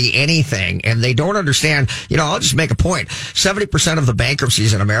nobody anything. And they don't understand, I'll just make a point. 70% of the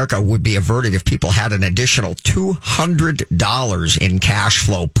bankruptcies in America would be averted if people had an additional $200 in cash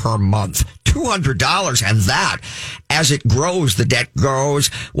flow per month. $200. And that, as it grows, the debt grows.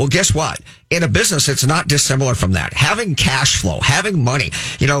 Well, guess what? In a business, it's not dissimilar from that. Having cash flow, having money.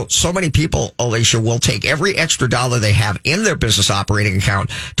 So many people, Aleesha, will take every extra dollar they have in their business operating account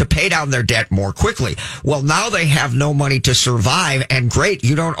to pay down their debt more quickly. Well, now they have no money to survive, and great,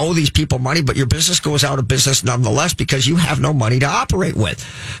 you don't owe these people money, but your business goes out of business nonetheless because you have no money to operate with.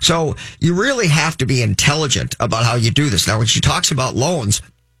 So you really have to be intelligent about how you do this. Now, when she talks about loans,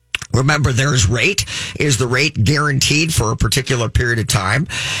 remember, there's rate. Is the rate guaranteed for a particular period of time?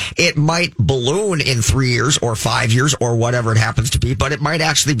 It might balloon in 3 years or 5 years or whatever it happens to be, but it might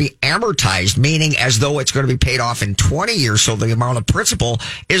actually be amortized, meaning as though it's going to be paid off in 20 years. So the amount of principal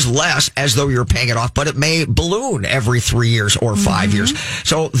is less as though you're paying it off, but it may balloon every 3 years or 5 years.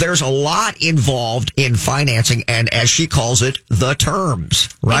 So there's a lot involved in financing, and as she calls it, the terms,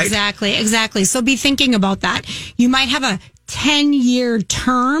 right? Exactly. So be thinking about that. You might have a 10-year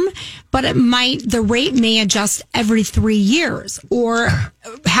term, but the rate may adjust every 3 years or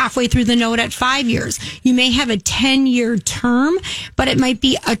halfway through the note at 5 years. You may have a 10-year term, but it might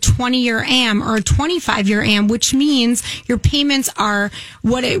be a 20-year AM or a 25-year AM, which means your payments are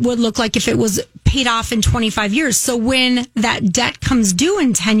what it would look like if it was paid off in 25 years. So when that debt comes due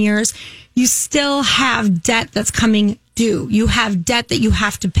in 10 years, you still have debt that's coming due. You have debt that you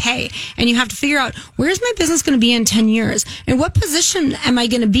have to pay, and you have to figure out, where's my business going to be in 10 years, and what position am I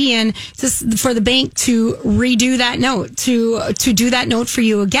going to be in for the bank to redo that note, to do that note for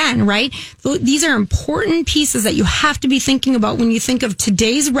you again, right? These are important pieces that you have to be thinking about when you think of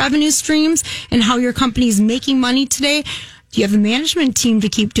today's revenue streams and how your company is making money today. Do you have a management team to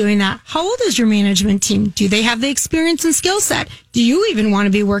keep doing that? How old is your management team? Do they have the experience and skill set? Do you even want to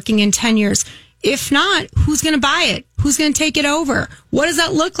be working in 10 years? If not, who's going to buy it? Who's going to take it over? What does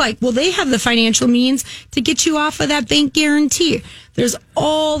that look like? Well, they have the financial means to get you off of that bank guarantee. There's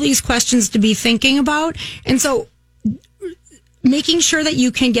all these questions to be thinking about. And so making sure that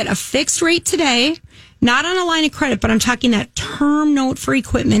you can get a fixed rate today, not on a line of credit, but I'm talking that term note for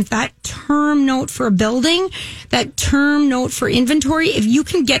equipment, that term note for a building, that term note for inventory. If you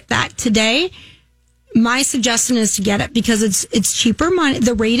can get that today, my suggestion is to get it because it's cheaper money.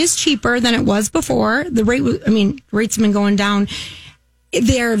 The rate is cheaper than it was before. The rate, rates have been going down.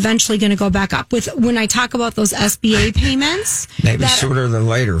 They're eventually going to go back up. When I talk about those SBA payments, maybe sooner than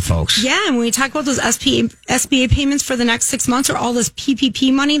later, folks. Yeah, and when we talk about those SBA payments for the next 6 months or all this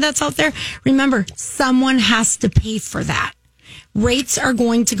PPP money that's out there, remember, someone has to pay for that. Rates are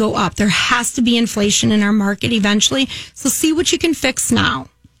going to go up. There has to be inflation in our market eventually. So see what you can fix now.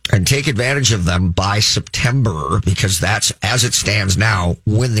 And take advantage of them by September, because that's, as it stands now,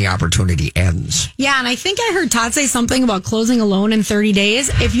 when the opportunity ends. Yeah, and I think I heard Todd say something about closing a loan in 30 days.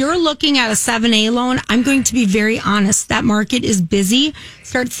 If you're looking at a 7A loan, I'm going to be very honest. That market is busy.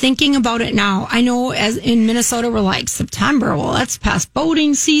 Start thinking about it now. I know as in Minnesota, we're like, September, well, that's past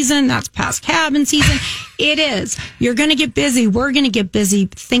boating season. That's past cabin season. It is. You're going to get busy. We're going to get busy.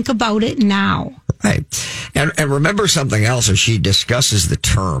 Think about it now. Right. And remember something else as she discusses the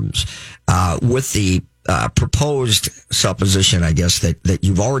terms with the proposed supposition, I guess, that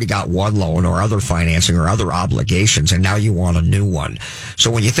you've already got one loan or other financing or other obligations, and now you want a new one. So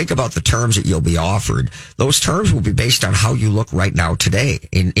when you think about the terms that you'll be offered, those terms will be based on how you look right now today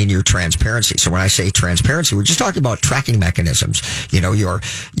in your transparency. So when I say transparency, we're just talking about tracking mechanisms. You know, your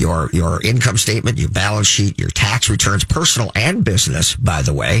income statement, your balance sheet, your tax returns, personal and business, by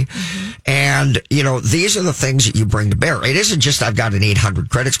the way. Mm-hmm. And, you know, these are the things that you bring to bear. It isn't just I've got an 800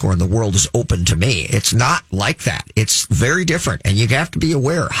 credit score and the world is open to me. It's not like that. It's very different, and you have to be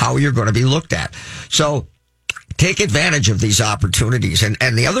aware how you're going to be looked at. So take advantage of these opportunities.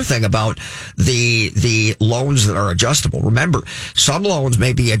 And the other thing about the loans that are adjustable, remember, some loans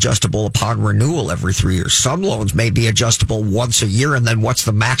may be adjustable upon renewal every 3 years. Some loans may be adjustable once a year, and then what's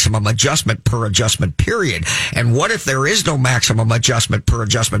the maximum adjustment per adjustment period? And what if there is no maximum adjustment per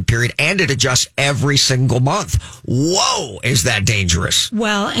adjustment period and it adjusts every single month? Whoa, is that dangerous?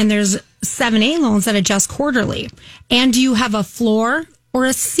 Well, and there's 7A loans that adjust quarterly. And you have a floor or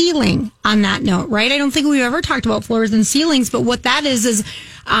a ceiling on that note, right? I don't think we've ever talked about floors and ceilings, but what that is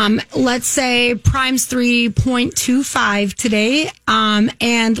let's say Prime's 3.25 today,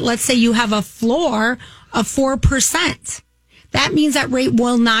 and let's say you have a floor of 4%. That means that rate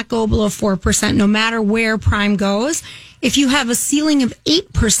will not go below 4%, no matter where Prime goes. If you have a ceiling of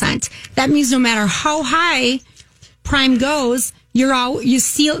 8%, that means no matter how high Prime goes,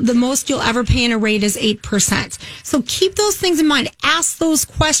 the most you'll ever pay in a rate is 8%. So keep those things in mind. Ask those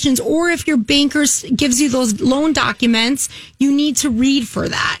questions, or if your banker gives you those loan documents, you need to read for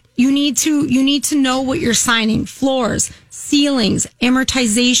that. You need to know what you're signing: floors, ceilings,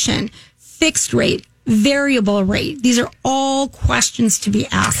 amortization, fixed rate, variable rate. These are all questions to be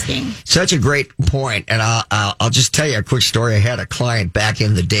asking. Such a great point. And I'll just tell you a quick story. I had a client back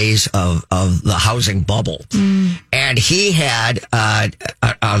in the days of the housing bubble, and he had an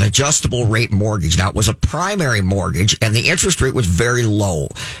adjustable rate mortgage. Now, it was a primary mortgage, and the interest rate was very low.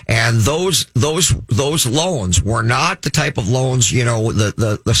 And those loans were not the type of loans, you know,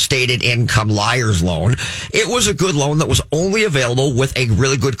 the stated income liar's loan. It was a good loan that was only available with a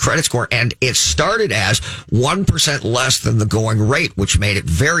really good credit score, and it started as 1% less than the going rate, which made it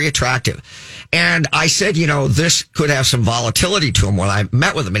very attractive. And I said, you know, this could have some volatility to him when I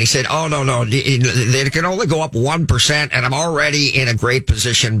met with him. And he said, oh, no, they can only go up 1%, and I'm already in a great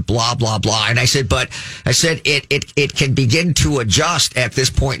position, blah, blah, blah. And I said, it can begin to adjust at this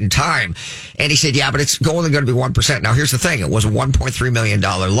point in time. And he said, yeah, but it's only going to be 1%. Now, here's the thing. It was a $1.3 million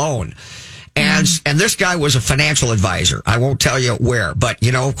loan. And this guy was a financial advisor. I won't tell you where, but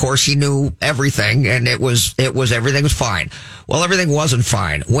you know, of course, he knew everything, and everything was fine. Well, everything wasn't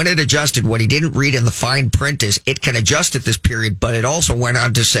fine. When it adjusted, what he didn't read in the fine print is it can adjust at this period, but it also went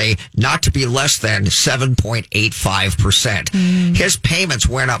on to say not to be less than 7.85%. His payments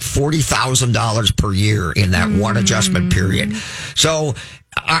went up $40,000 per year in that one adjustment period. So,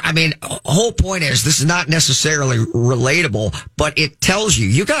 I mean, whole point is this is not necessarily relatable, but it tells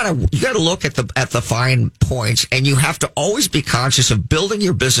you gotta look at the fine points, and you have to always be conscious of building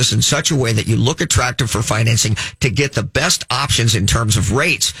your business in such a way that you look attractive for financing to get the best options in terms of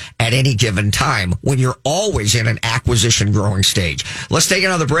rates at any given time when you're always in an acquisition growing stage. Let's take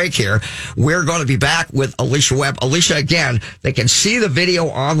another break here. We're going to be back with Aleesha Webb. Aleesha, again, they can see the video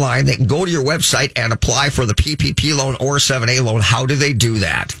online. They can go to your website and apply for the PPP loan or 7A loan. How do they do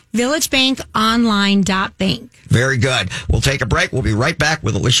that? that? villagebankonline.bank. Very good. We'll take a break. We'll be right back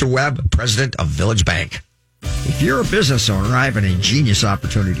with Aleesha Webb, president of Village Bank. If you're a business owner, I have an ingenious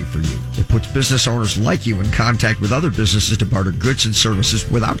opportunity for you. It puts business owners like you in contact with other businesses to barter goods and services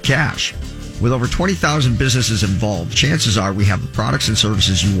without cash. With over 20,000 businesses involved, chances are we have the products and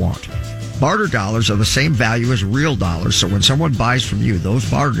services you want. Barter dollars are the same value as real dollars, so when someone buys from you, those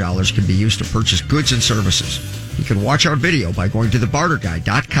barter dollars can be used to purchase goods and services. You can watch our video by going to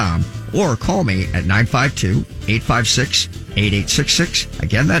thebarterguy.com or call me at 952-856-8866.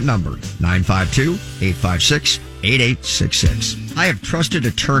 Again, that number, 952-856-8866. I have trusted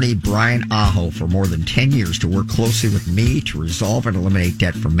attorney Brian Aho for more than 10 years to work closely with me to resolve and eliminate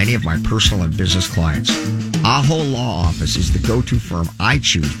debt for many of my personal and business clients. Aho Law Office is the go-to firm I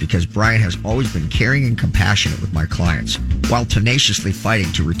choose because Brian has always been caring and compassionate with my clients, while tenaciously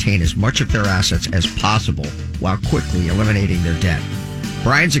fighting to retain as much of their assets as possible while quickly eliminating their debt.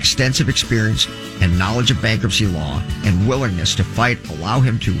 Brian's extensive experience and knowledge of bankruptcy law and willingness to fight allow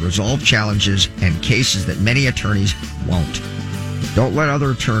him to resolve challenges and cases that many attorneys won't. Don't let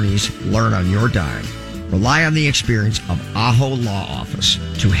other attorneys learn on your dime. Rely on the experience of Aho Law Office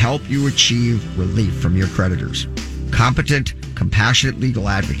to help you achieve relief from your creditors. Competent, compassionate legal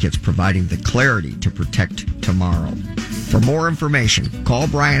advocates providing the clarity to protect tomorrow. For more information, call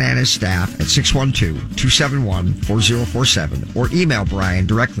Brian and his staff at 612-271-4047 or email Brian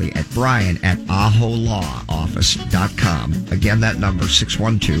directly at brian@aholawoffice.com. Again, that number,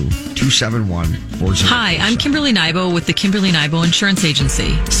 612-271-4047. Hi, I'm Kimberly Nybo with the Kimberly Nybo Insurance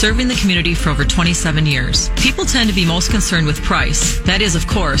Agency, serving the community for over 27 years. People tend to be most concerned with price. That is, of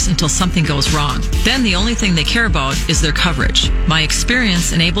course, until something goes wrong. Then the only thing they care about is their coverage. My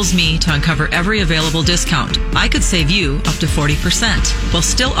experience enables me to uncover every available discount. I could save you up to 40%, while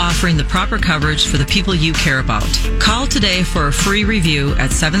still offering the proper coverage for the people you care about. Call today for a free review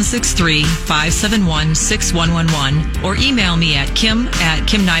at 763-571-6111 or email me at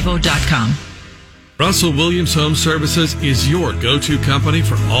kim@kimnybo.com. Russell Williams Home Services is your go-to company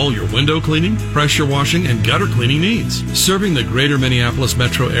for all your window cleaning, pressure washing, and gutter cleaning needs. Serving the greater Minneapolis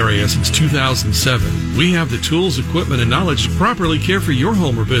metro area since 2007, we have the tools, equipment, and knowledge to properly care for your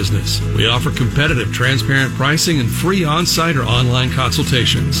home or business. We offer competitive, transparent pricing and free on-site or online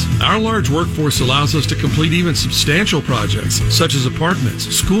consultations. Our large workforce allows us to complete even substantial projects, such as apartments,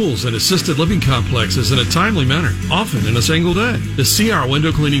 schools, and assisted living complexes in a timely manner, often in a single day. To see our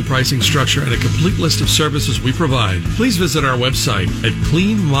window cleaning pricing structure and a complete list of services we provide, please visit our website at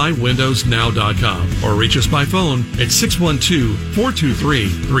cleanmywindowsnow.com or reach us by phone at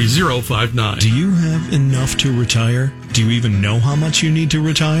 612-423-3059. Do you have enough to retire? Do you even know how much you need to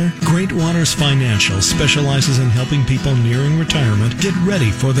retire? Great Waters Financial specializes in helping people nearing retirement get ready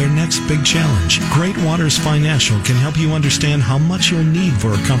for their next big challenge. Great Waters Financial can help you understand how much you'll need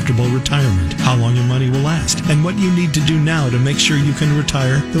for a comfortable retirement, how long your money will last, and what you need to do now to make sure you can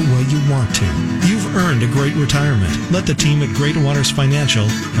retire the way you want to. You've earned a great retirement. Let the team at Great Waters Financial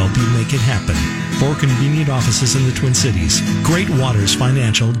help you make it happen. 4 convenient offices in the Twin Cities.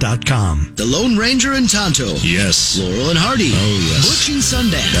 GreatWatersFinancial.com. The Lone Ranger and Tonto. Yes. Laurel and Hardy. Oh, yes. Butch and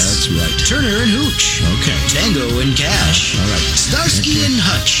Sundance. That's right. Turner and Hooch. Okay. Tango and Cash. All right. Starsky and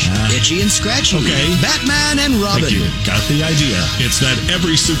Hutch. Itchy and Scratchy. Okay. Batman and Robin. Thank you. Got the idea. It's that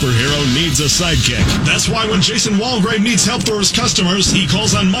every superhero needs a sidekick. That's why when Jason Walgrave needs help for his customers, he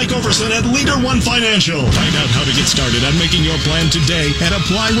calls on Mike Overson at Leader One Financial. Find out how to get started on making your plan today at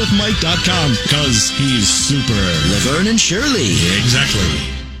applywithmike.com, because he's super. Laverne and Shirley. Exactly.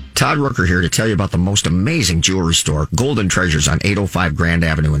 Todd Rooker here to tell you about the most amazing jewelry store, Golden Treasures on 805 Grand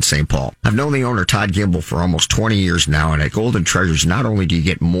Avenue in St. Paul. I've known the owner, Todd Gimble, for almost 20 years now, and at Golden Treasures, not only do you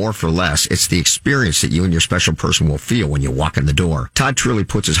get more for less, it's the experience that you and your special person will feel when you walk in the door. Todd truly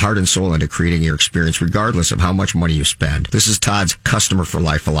puts his heart and soul into creating your experience regardless of how much money you spend. This is Todd's customer for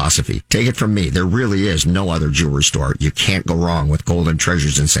life philosophy. Take it from me, there really is no other jewelry store. You can't go wrong with Golden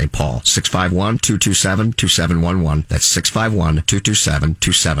Treasures in St. Paul. 651-227-2711. That's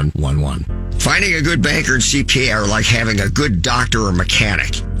 651-227-2711. Finding a good banker and CPA are like having a good doctor or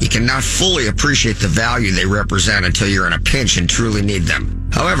mechanic. You cannot fully appreciate the value they represent until you're in a pinch and truly need them.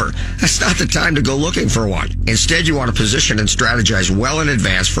 However, that's not the time to go looking for one. Instead, you want to position and strategize well in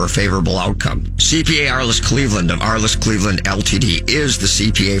advance for a favorable outcome. CPA Arliss Cleveland of Arliss Cleveland LTD is the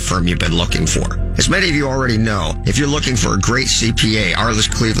CPA firm you've been looking for. As many of you already know, if you're looking for a great CPA, Arliss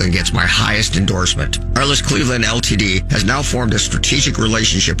Cleveland gets my highest endorsement. Arliss Cleveland LTD has now formed a strategic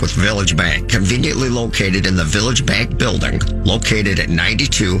relationship with Village Bank, conveniently located in the Village Bank building, located at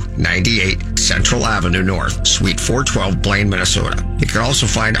 9298 Central Avenue North, Suite 412, Blaine, Minnesota. You can also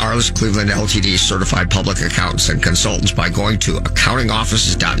find Arliss Cleveland LTD certified public accountants and consultants by going to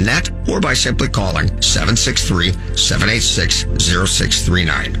accountingoffices.net or by simply calling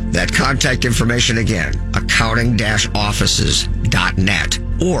 763-786-0639. That contact information again, accounting-offices.net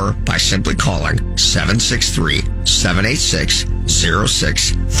or by simply calling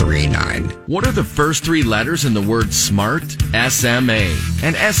 763-786-0639. What are the first three letters in the word SMART? SMA.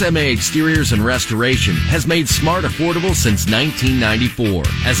 And SMA Exteriors and Restoration has made smart affordable since 1994.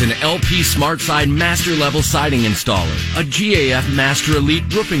 As an LP SmartSide Master Level Siding Installer, a GAF Master Elite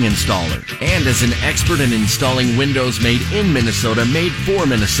Roofing Installer, and as an expert in installing windows made in Minnesota, made for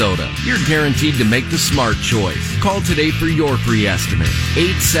Minnesota, you're guaranteed to make the smart choice. Call today for your free estimate.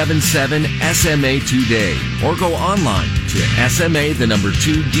 877-SMA today, or go online to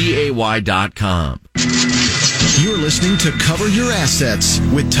SMA2DAY.com. You're listening to Cover Your Assets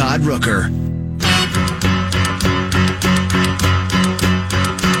with Todd Rooker.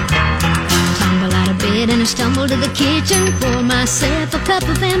 Tumble out of bed and I stumble to the kitchen, pour myself a cup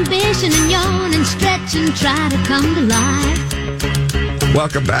of ambition and yawn and stretch and try to come to life.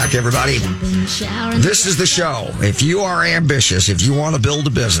 Welcome back, everybody. This is the show. If you are ambitious, if you want to build a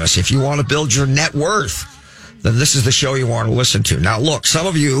business, if you want to build your net worth, then this is the show you want to listen to. Now, look, some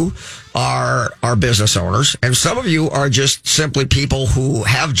of you are business owners, and some of you are just simply people who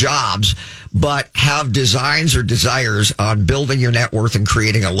have jobs but have designs or desires on building your net worth and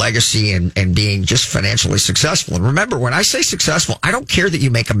creating a legacy and being just financially successful. And remember, when I say successful, I don't care that you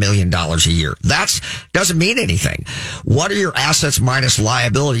make $1 million a year. That doesn't mean anything. What are your assets minus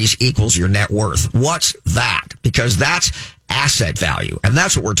liabilities equals your net worth? What's that? Because that's asset value, and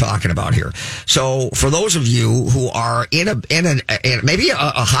that's what we're talking about here. So for those of you who are in maybe a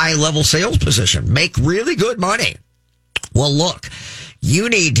high level sales position, make really good money, well, look, you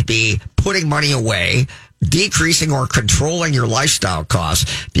need to be putting money away, decreasing or controlling your lifestyle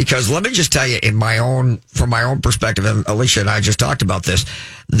costs, because let me just tell you, from my own perspective, and Aleesha and I just talked about this,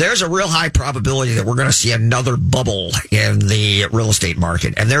 there's a real high probability that we're going to see another bubble in the real estate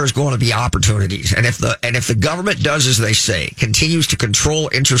market, and there's going to be opportunities. And if the government does as they say, continues to control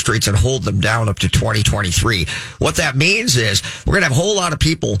interest rates and hold them down up to 2023, what that means is we're going to have a whole lot of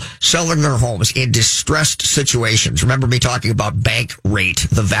people selling their homes in distressed situations. Remember me talking about bank rate,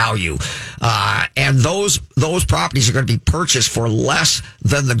 the value, and those properties are going to be purchased for less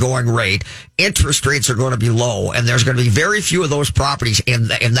than the going rate. Interest rates are going to be low, and there's going to be very few of those properties in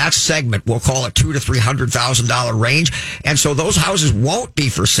that segment. We'll call it $200,000 to $300,000 range, and so those houses won't be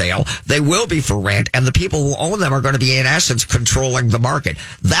for sale. They will be for rent, and the people who own them are going to be, in essence, controlling the market.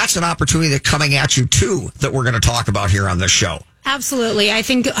 That's an opportunity that's coming at you too, that we're going to talk about here on this show. Absolutely. I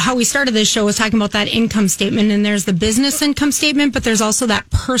think how we started this show was talking about that income statement, and there's the business income statement, but there's also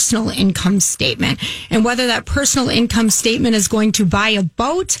that personal income statement. And whether that personal income statement is going to buy a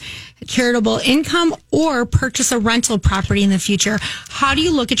boat, charitable income, or purchase a rental property in the future, how do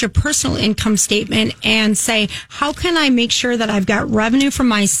you look at your personal income statement and say, how can I make sure that I've got revenue from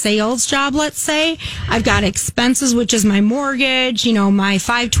my sales job, let's say, I've got expenses, which is my mortgage, my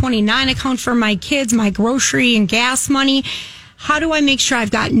 529 account for my kids, my grocery and gas money. How do I make sure I've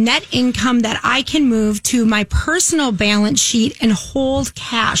got net income that I can move to my personal balance sheet and hold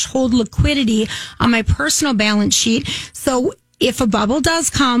cash, hold liquidity on my personal balance sheet? So if a bubble does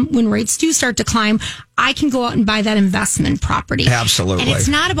come, when rates do start to climb, I can go out and buy that investment property. Absolutely. And it's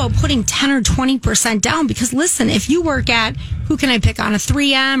not about putting 10 or 20% down, because listen, if you work at, who can I pick on, a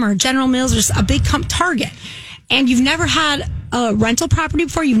 3M or General Mills or a big Target, and you've never had a rental property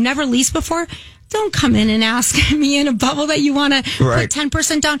before, you've never leased before, don't come in and ask me in a bubble that you want to put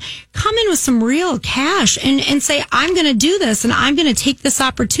 10% down. Come in with some real cash and say, I'm going to do this and I'm going to take this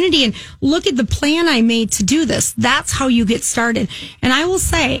opportunity and look at the plan I made to do this. That's how you get started. And I will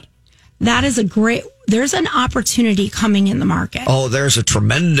say that is there's an opportunity coming in the market. Oh, there's a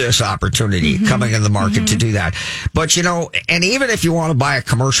tremendous opportunity coming in the market to do that. But, and even if you want to buy a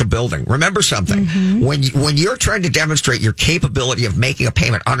commercial building, remember something. When you're trying to demonstrate your capability of making a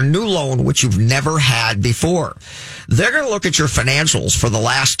payment on a new loan, which you've never had before, they're going to look at your financials for the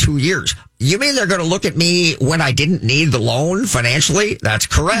last 2 years. You mean they're going to look at me when I didn't need the loan financially? That's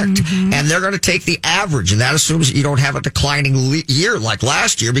correct. And they're going to take the average, and that assumes that you don't have a declining year like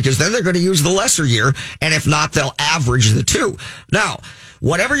last year, because then they're going to use the lesser year, and if not, they'll average the two. Now,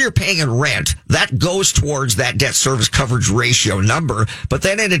 whatever you're paying in rent, that goes towards that debt service coverage ratio number. But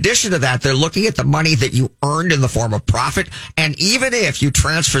then in addition to that, they're looking at the money that you earned in the form of profit. And even if you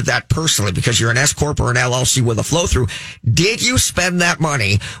transferred that personally because you're an S Corp or an LLC with a flow through, did you spend that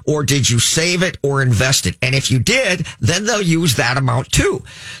money or did you save it or invest it? And if you did, then they'll use that amount too.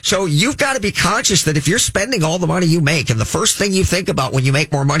 So you've got to be conscious that if you're spending all the money you make and the first thing you think about when you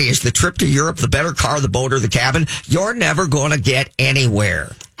make more money is the trip to Europe, the better car, the boat, or the cabin, you're never going to get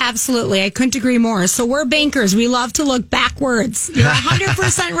anywhere. Absolutely. I couldn't agree more. So we're bankers. We love to look backwards. You're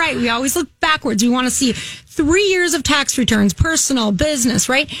 100% right. We always look backwards. We want to see 3 years of tax returns, personal, business,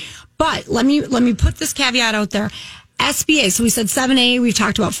 right? But let me put this caveat out there. SBA, so we said 7A, we've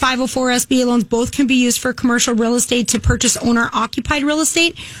talked about 504 SBA loans. Both can be used for commercial real estate to purchase owner-occupied real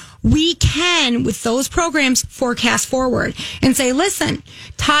estate. We can, with those programs, forecast forward and say, listen,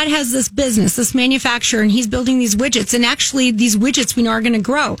 Todd has this business, this manufacturer, and he's building these widgets. And actually, these widgets we know are going to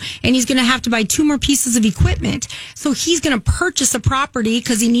grow. And he's going to have to buy 2 more pieces of equipment. So he's going to purchase a property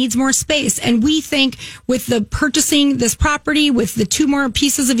because he needs more space. And we think with the purchasing this property, with the 2 more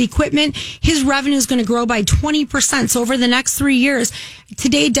pieces of equipment, his revenue is going to grow by 20%. So over the next 3 years,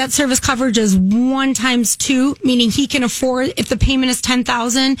 today debt service coverage is 1 times 2, meaning he can afford, if the payment is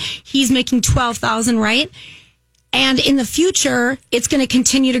 $10,000, he's making $12,000, right? And in the future, it's going to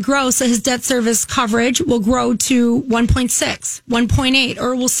continue to grow. So his debt service coverage will grow to 1.6, 1.8,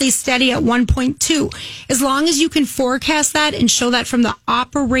 or will stay steady at 1.2. As long as you can forecast that and show that from the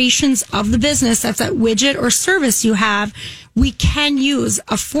operations of the business, that's that widget or service you have, we can use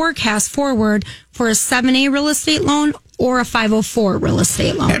a forecast forward for a 7A real estate loan or a 504 real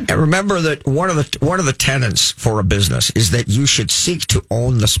estate loan. And remember that one of the tenets for a business is that you should seek to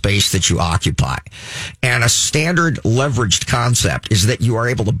own the space that you occupy. And a standard leveraged concept is that you are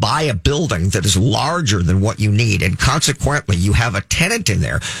able to buy a building that is larger than what you need. And consequently, you have a tenant in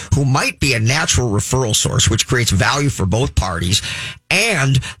there who might be a natural referral source, which creates value for both parties.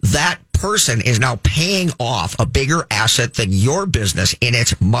 And that person is now paying off a bigger asset than your business in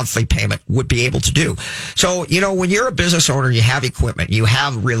its monthly payment would be able to do. So, when you're a business owner, you have equipment, you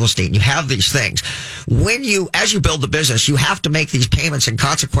have real estate, and you have these things. As you build the business, you have to make these payments, and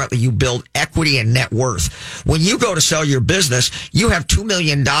consequently, you build equity and net worth. When you go to sell your business, you have $2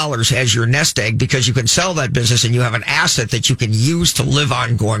 million as your nest egg because you can sell that business and you have an asset that you can use to live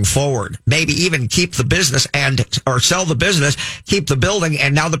on going forward. Maybe even keep the business or sell the business, keep the building,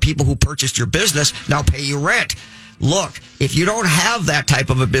 and now the people who purchased your business now pay you rent. Look, if you don't have that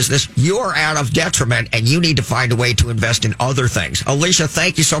type of a business, you're out of detriment and you need to find a way to invest in other things. Aleesha,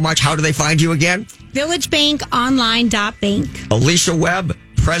 thank you so much. How do they find you again? villagebankonline.bank. Aleesha Webb,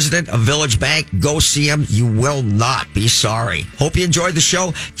 president of Village Bank. Go see him. You will not be sorry. Hope you enjoyed the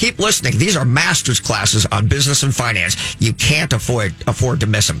show. Keep listening. These are master's classes on business and finance. You can't afford to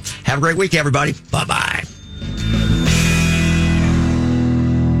miss them. Have a great week, everybody. Bye-bye.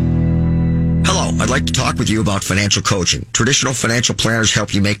 Hello, I'd like to talk with you about financial coaching. Traditional financial planners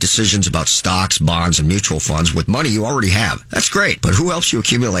help you make decisions about stocks, bonds, and mutual funds with money you already have. That's great, but who helps you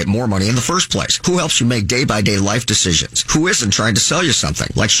accumulate more money in the first place? Who helps you make day-by-day life decisions? Who isn't trying to sell you something?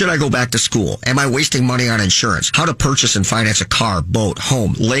 Like, should I go back to school? Am I wasting money on insurance? How to purchase and finance a car, boat,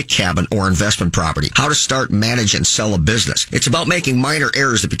 home, lake cabin, or investment property? How to start, manage, and sell a business? It's about making minor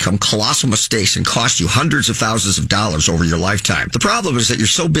errors that become colossal mistakes and cost you hundreds of thousands of dollars over your lifetime. The problem is that you're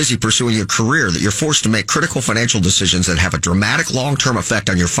so busy pursuing your career that you're forced to make critical financial decisions that have a dramatic long-term effect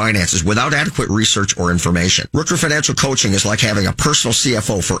on your finances without adequate research or information. Rooker Financial Coaching is like having a personal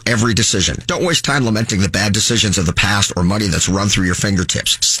CFO for every decision. Don't waste time lamenting the bad decisions of the past or money that's run through your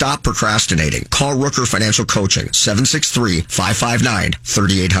fingertips. Stop procrastinating. Call Rooker Financial Coaching,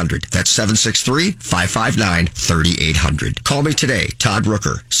 763-559-3800. That's 763-559-3800. Call me today, Todd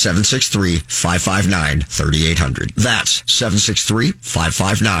Rooker, 763-559-3800. That's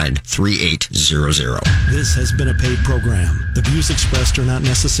 763-559-3800. This has been a paid program. The views expressed are not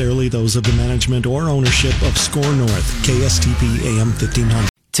necessarily those of the management or ownership of Score North, KSTP AM 1500.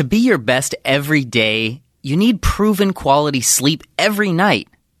 To be your best every day, you need proven quality sleep every night.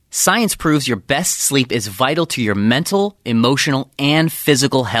 Science proves your best sleep is vital to your mental, emotional, and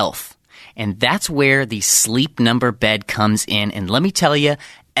physical health. And that's where the Sleep Number bed comes in. And let me tell you,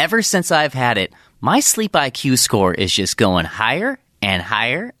 ever since I've had it, my sleep IQ score is just going higher and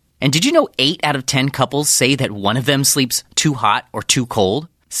higher. And did you know 8 out of 10 couples say that one of them sleeps too hot or too cold?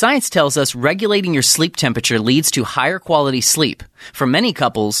 Science tells us regulating your sleep temperature leads to higher quality sleep. For many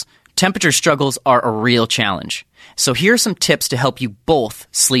couples, temperature struggles are a real challenge. So here are some tips to help you both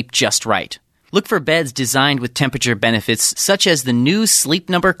sleep just right. Look for beds designed with temperature benefits such as the new Sleep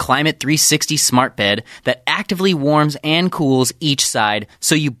Number Climate 360 smart bed that actively warms and cools each side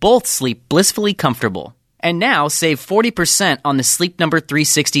so you both sleep blissfully comfortable. And now save 40% on the Sleep Number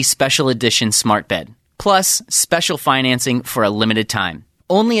 360 Special Edition smart bed. Plus, special financing for a limited time.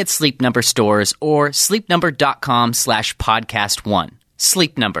 Only at Sleep Number stores or sleepnumber.com/podcast1.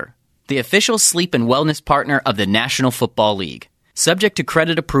 Sleep Number, the official sleep and wellness partner of the National Football League. Subject to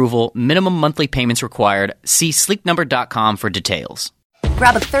credit approval, minimum monthly payments required. See sleepnumber.com for details.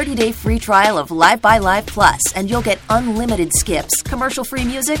 Grab a 30-day free trial of Live by Live Plus, and you'll get unlimited skips, commercial-free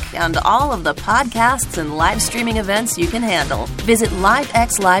music, and all of the podcasts and live streaming events you can handle. Visit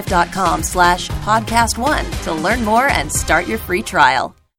livexlive.com/podcast1 to learn more and start your free trial.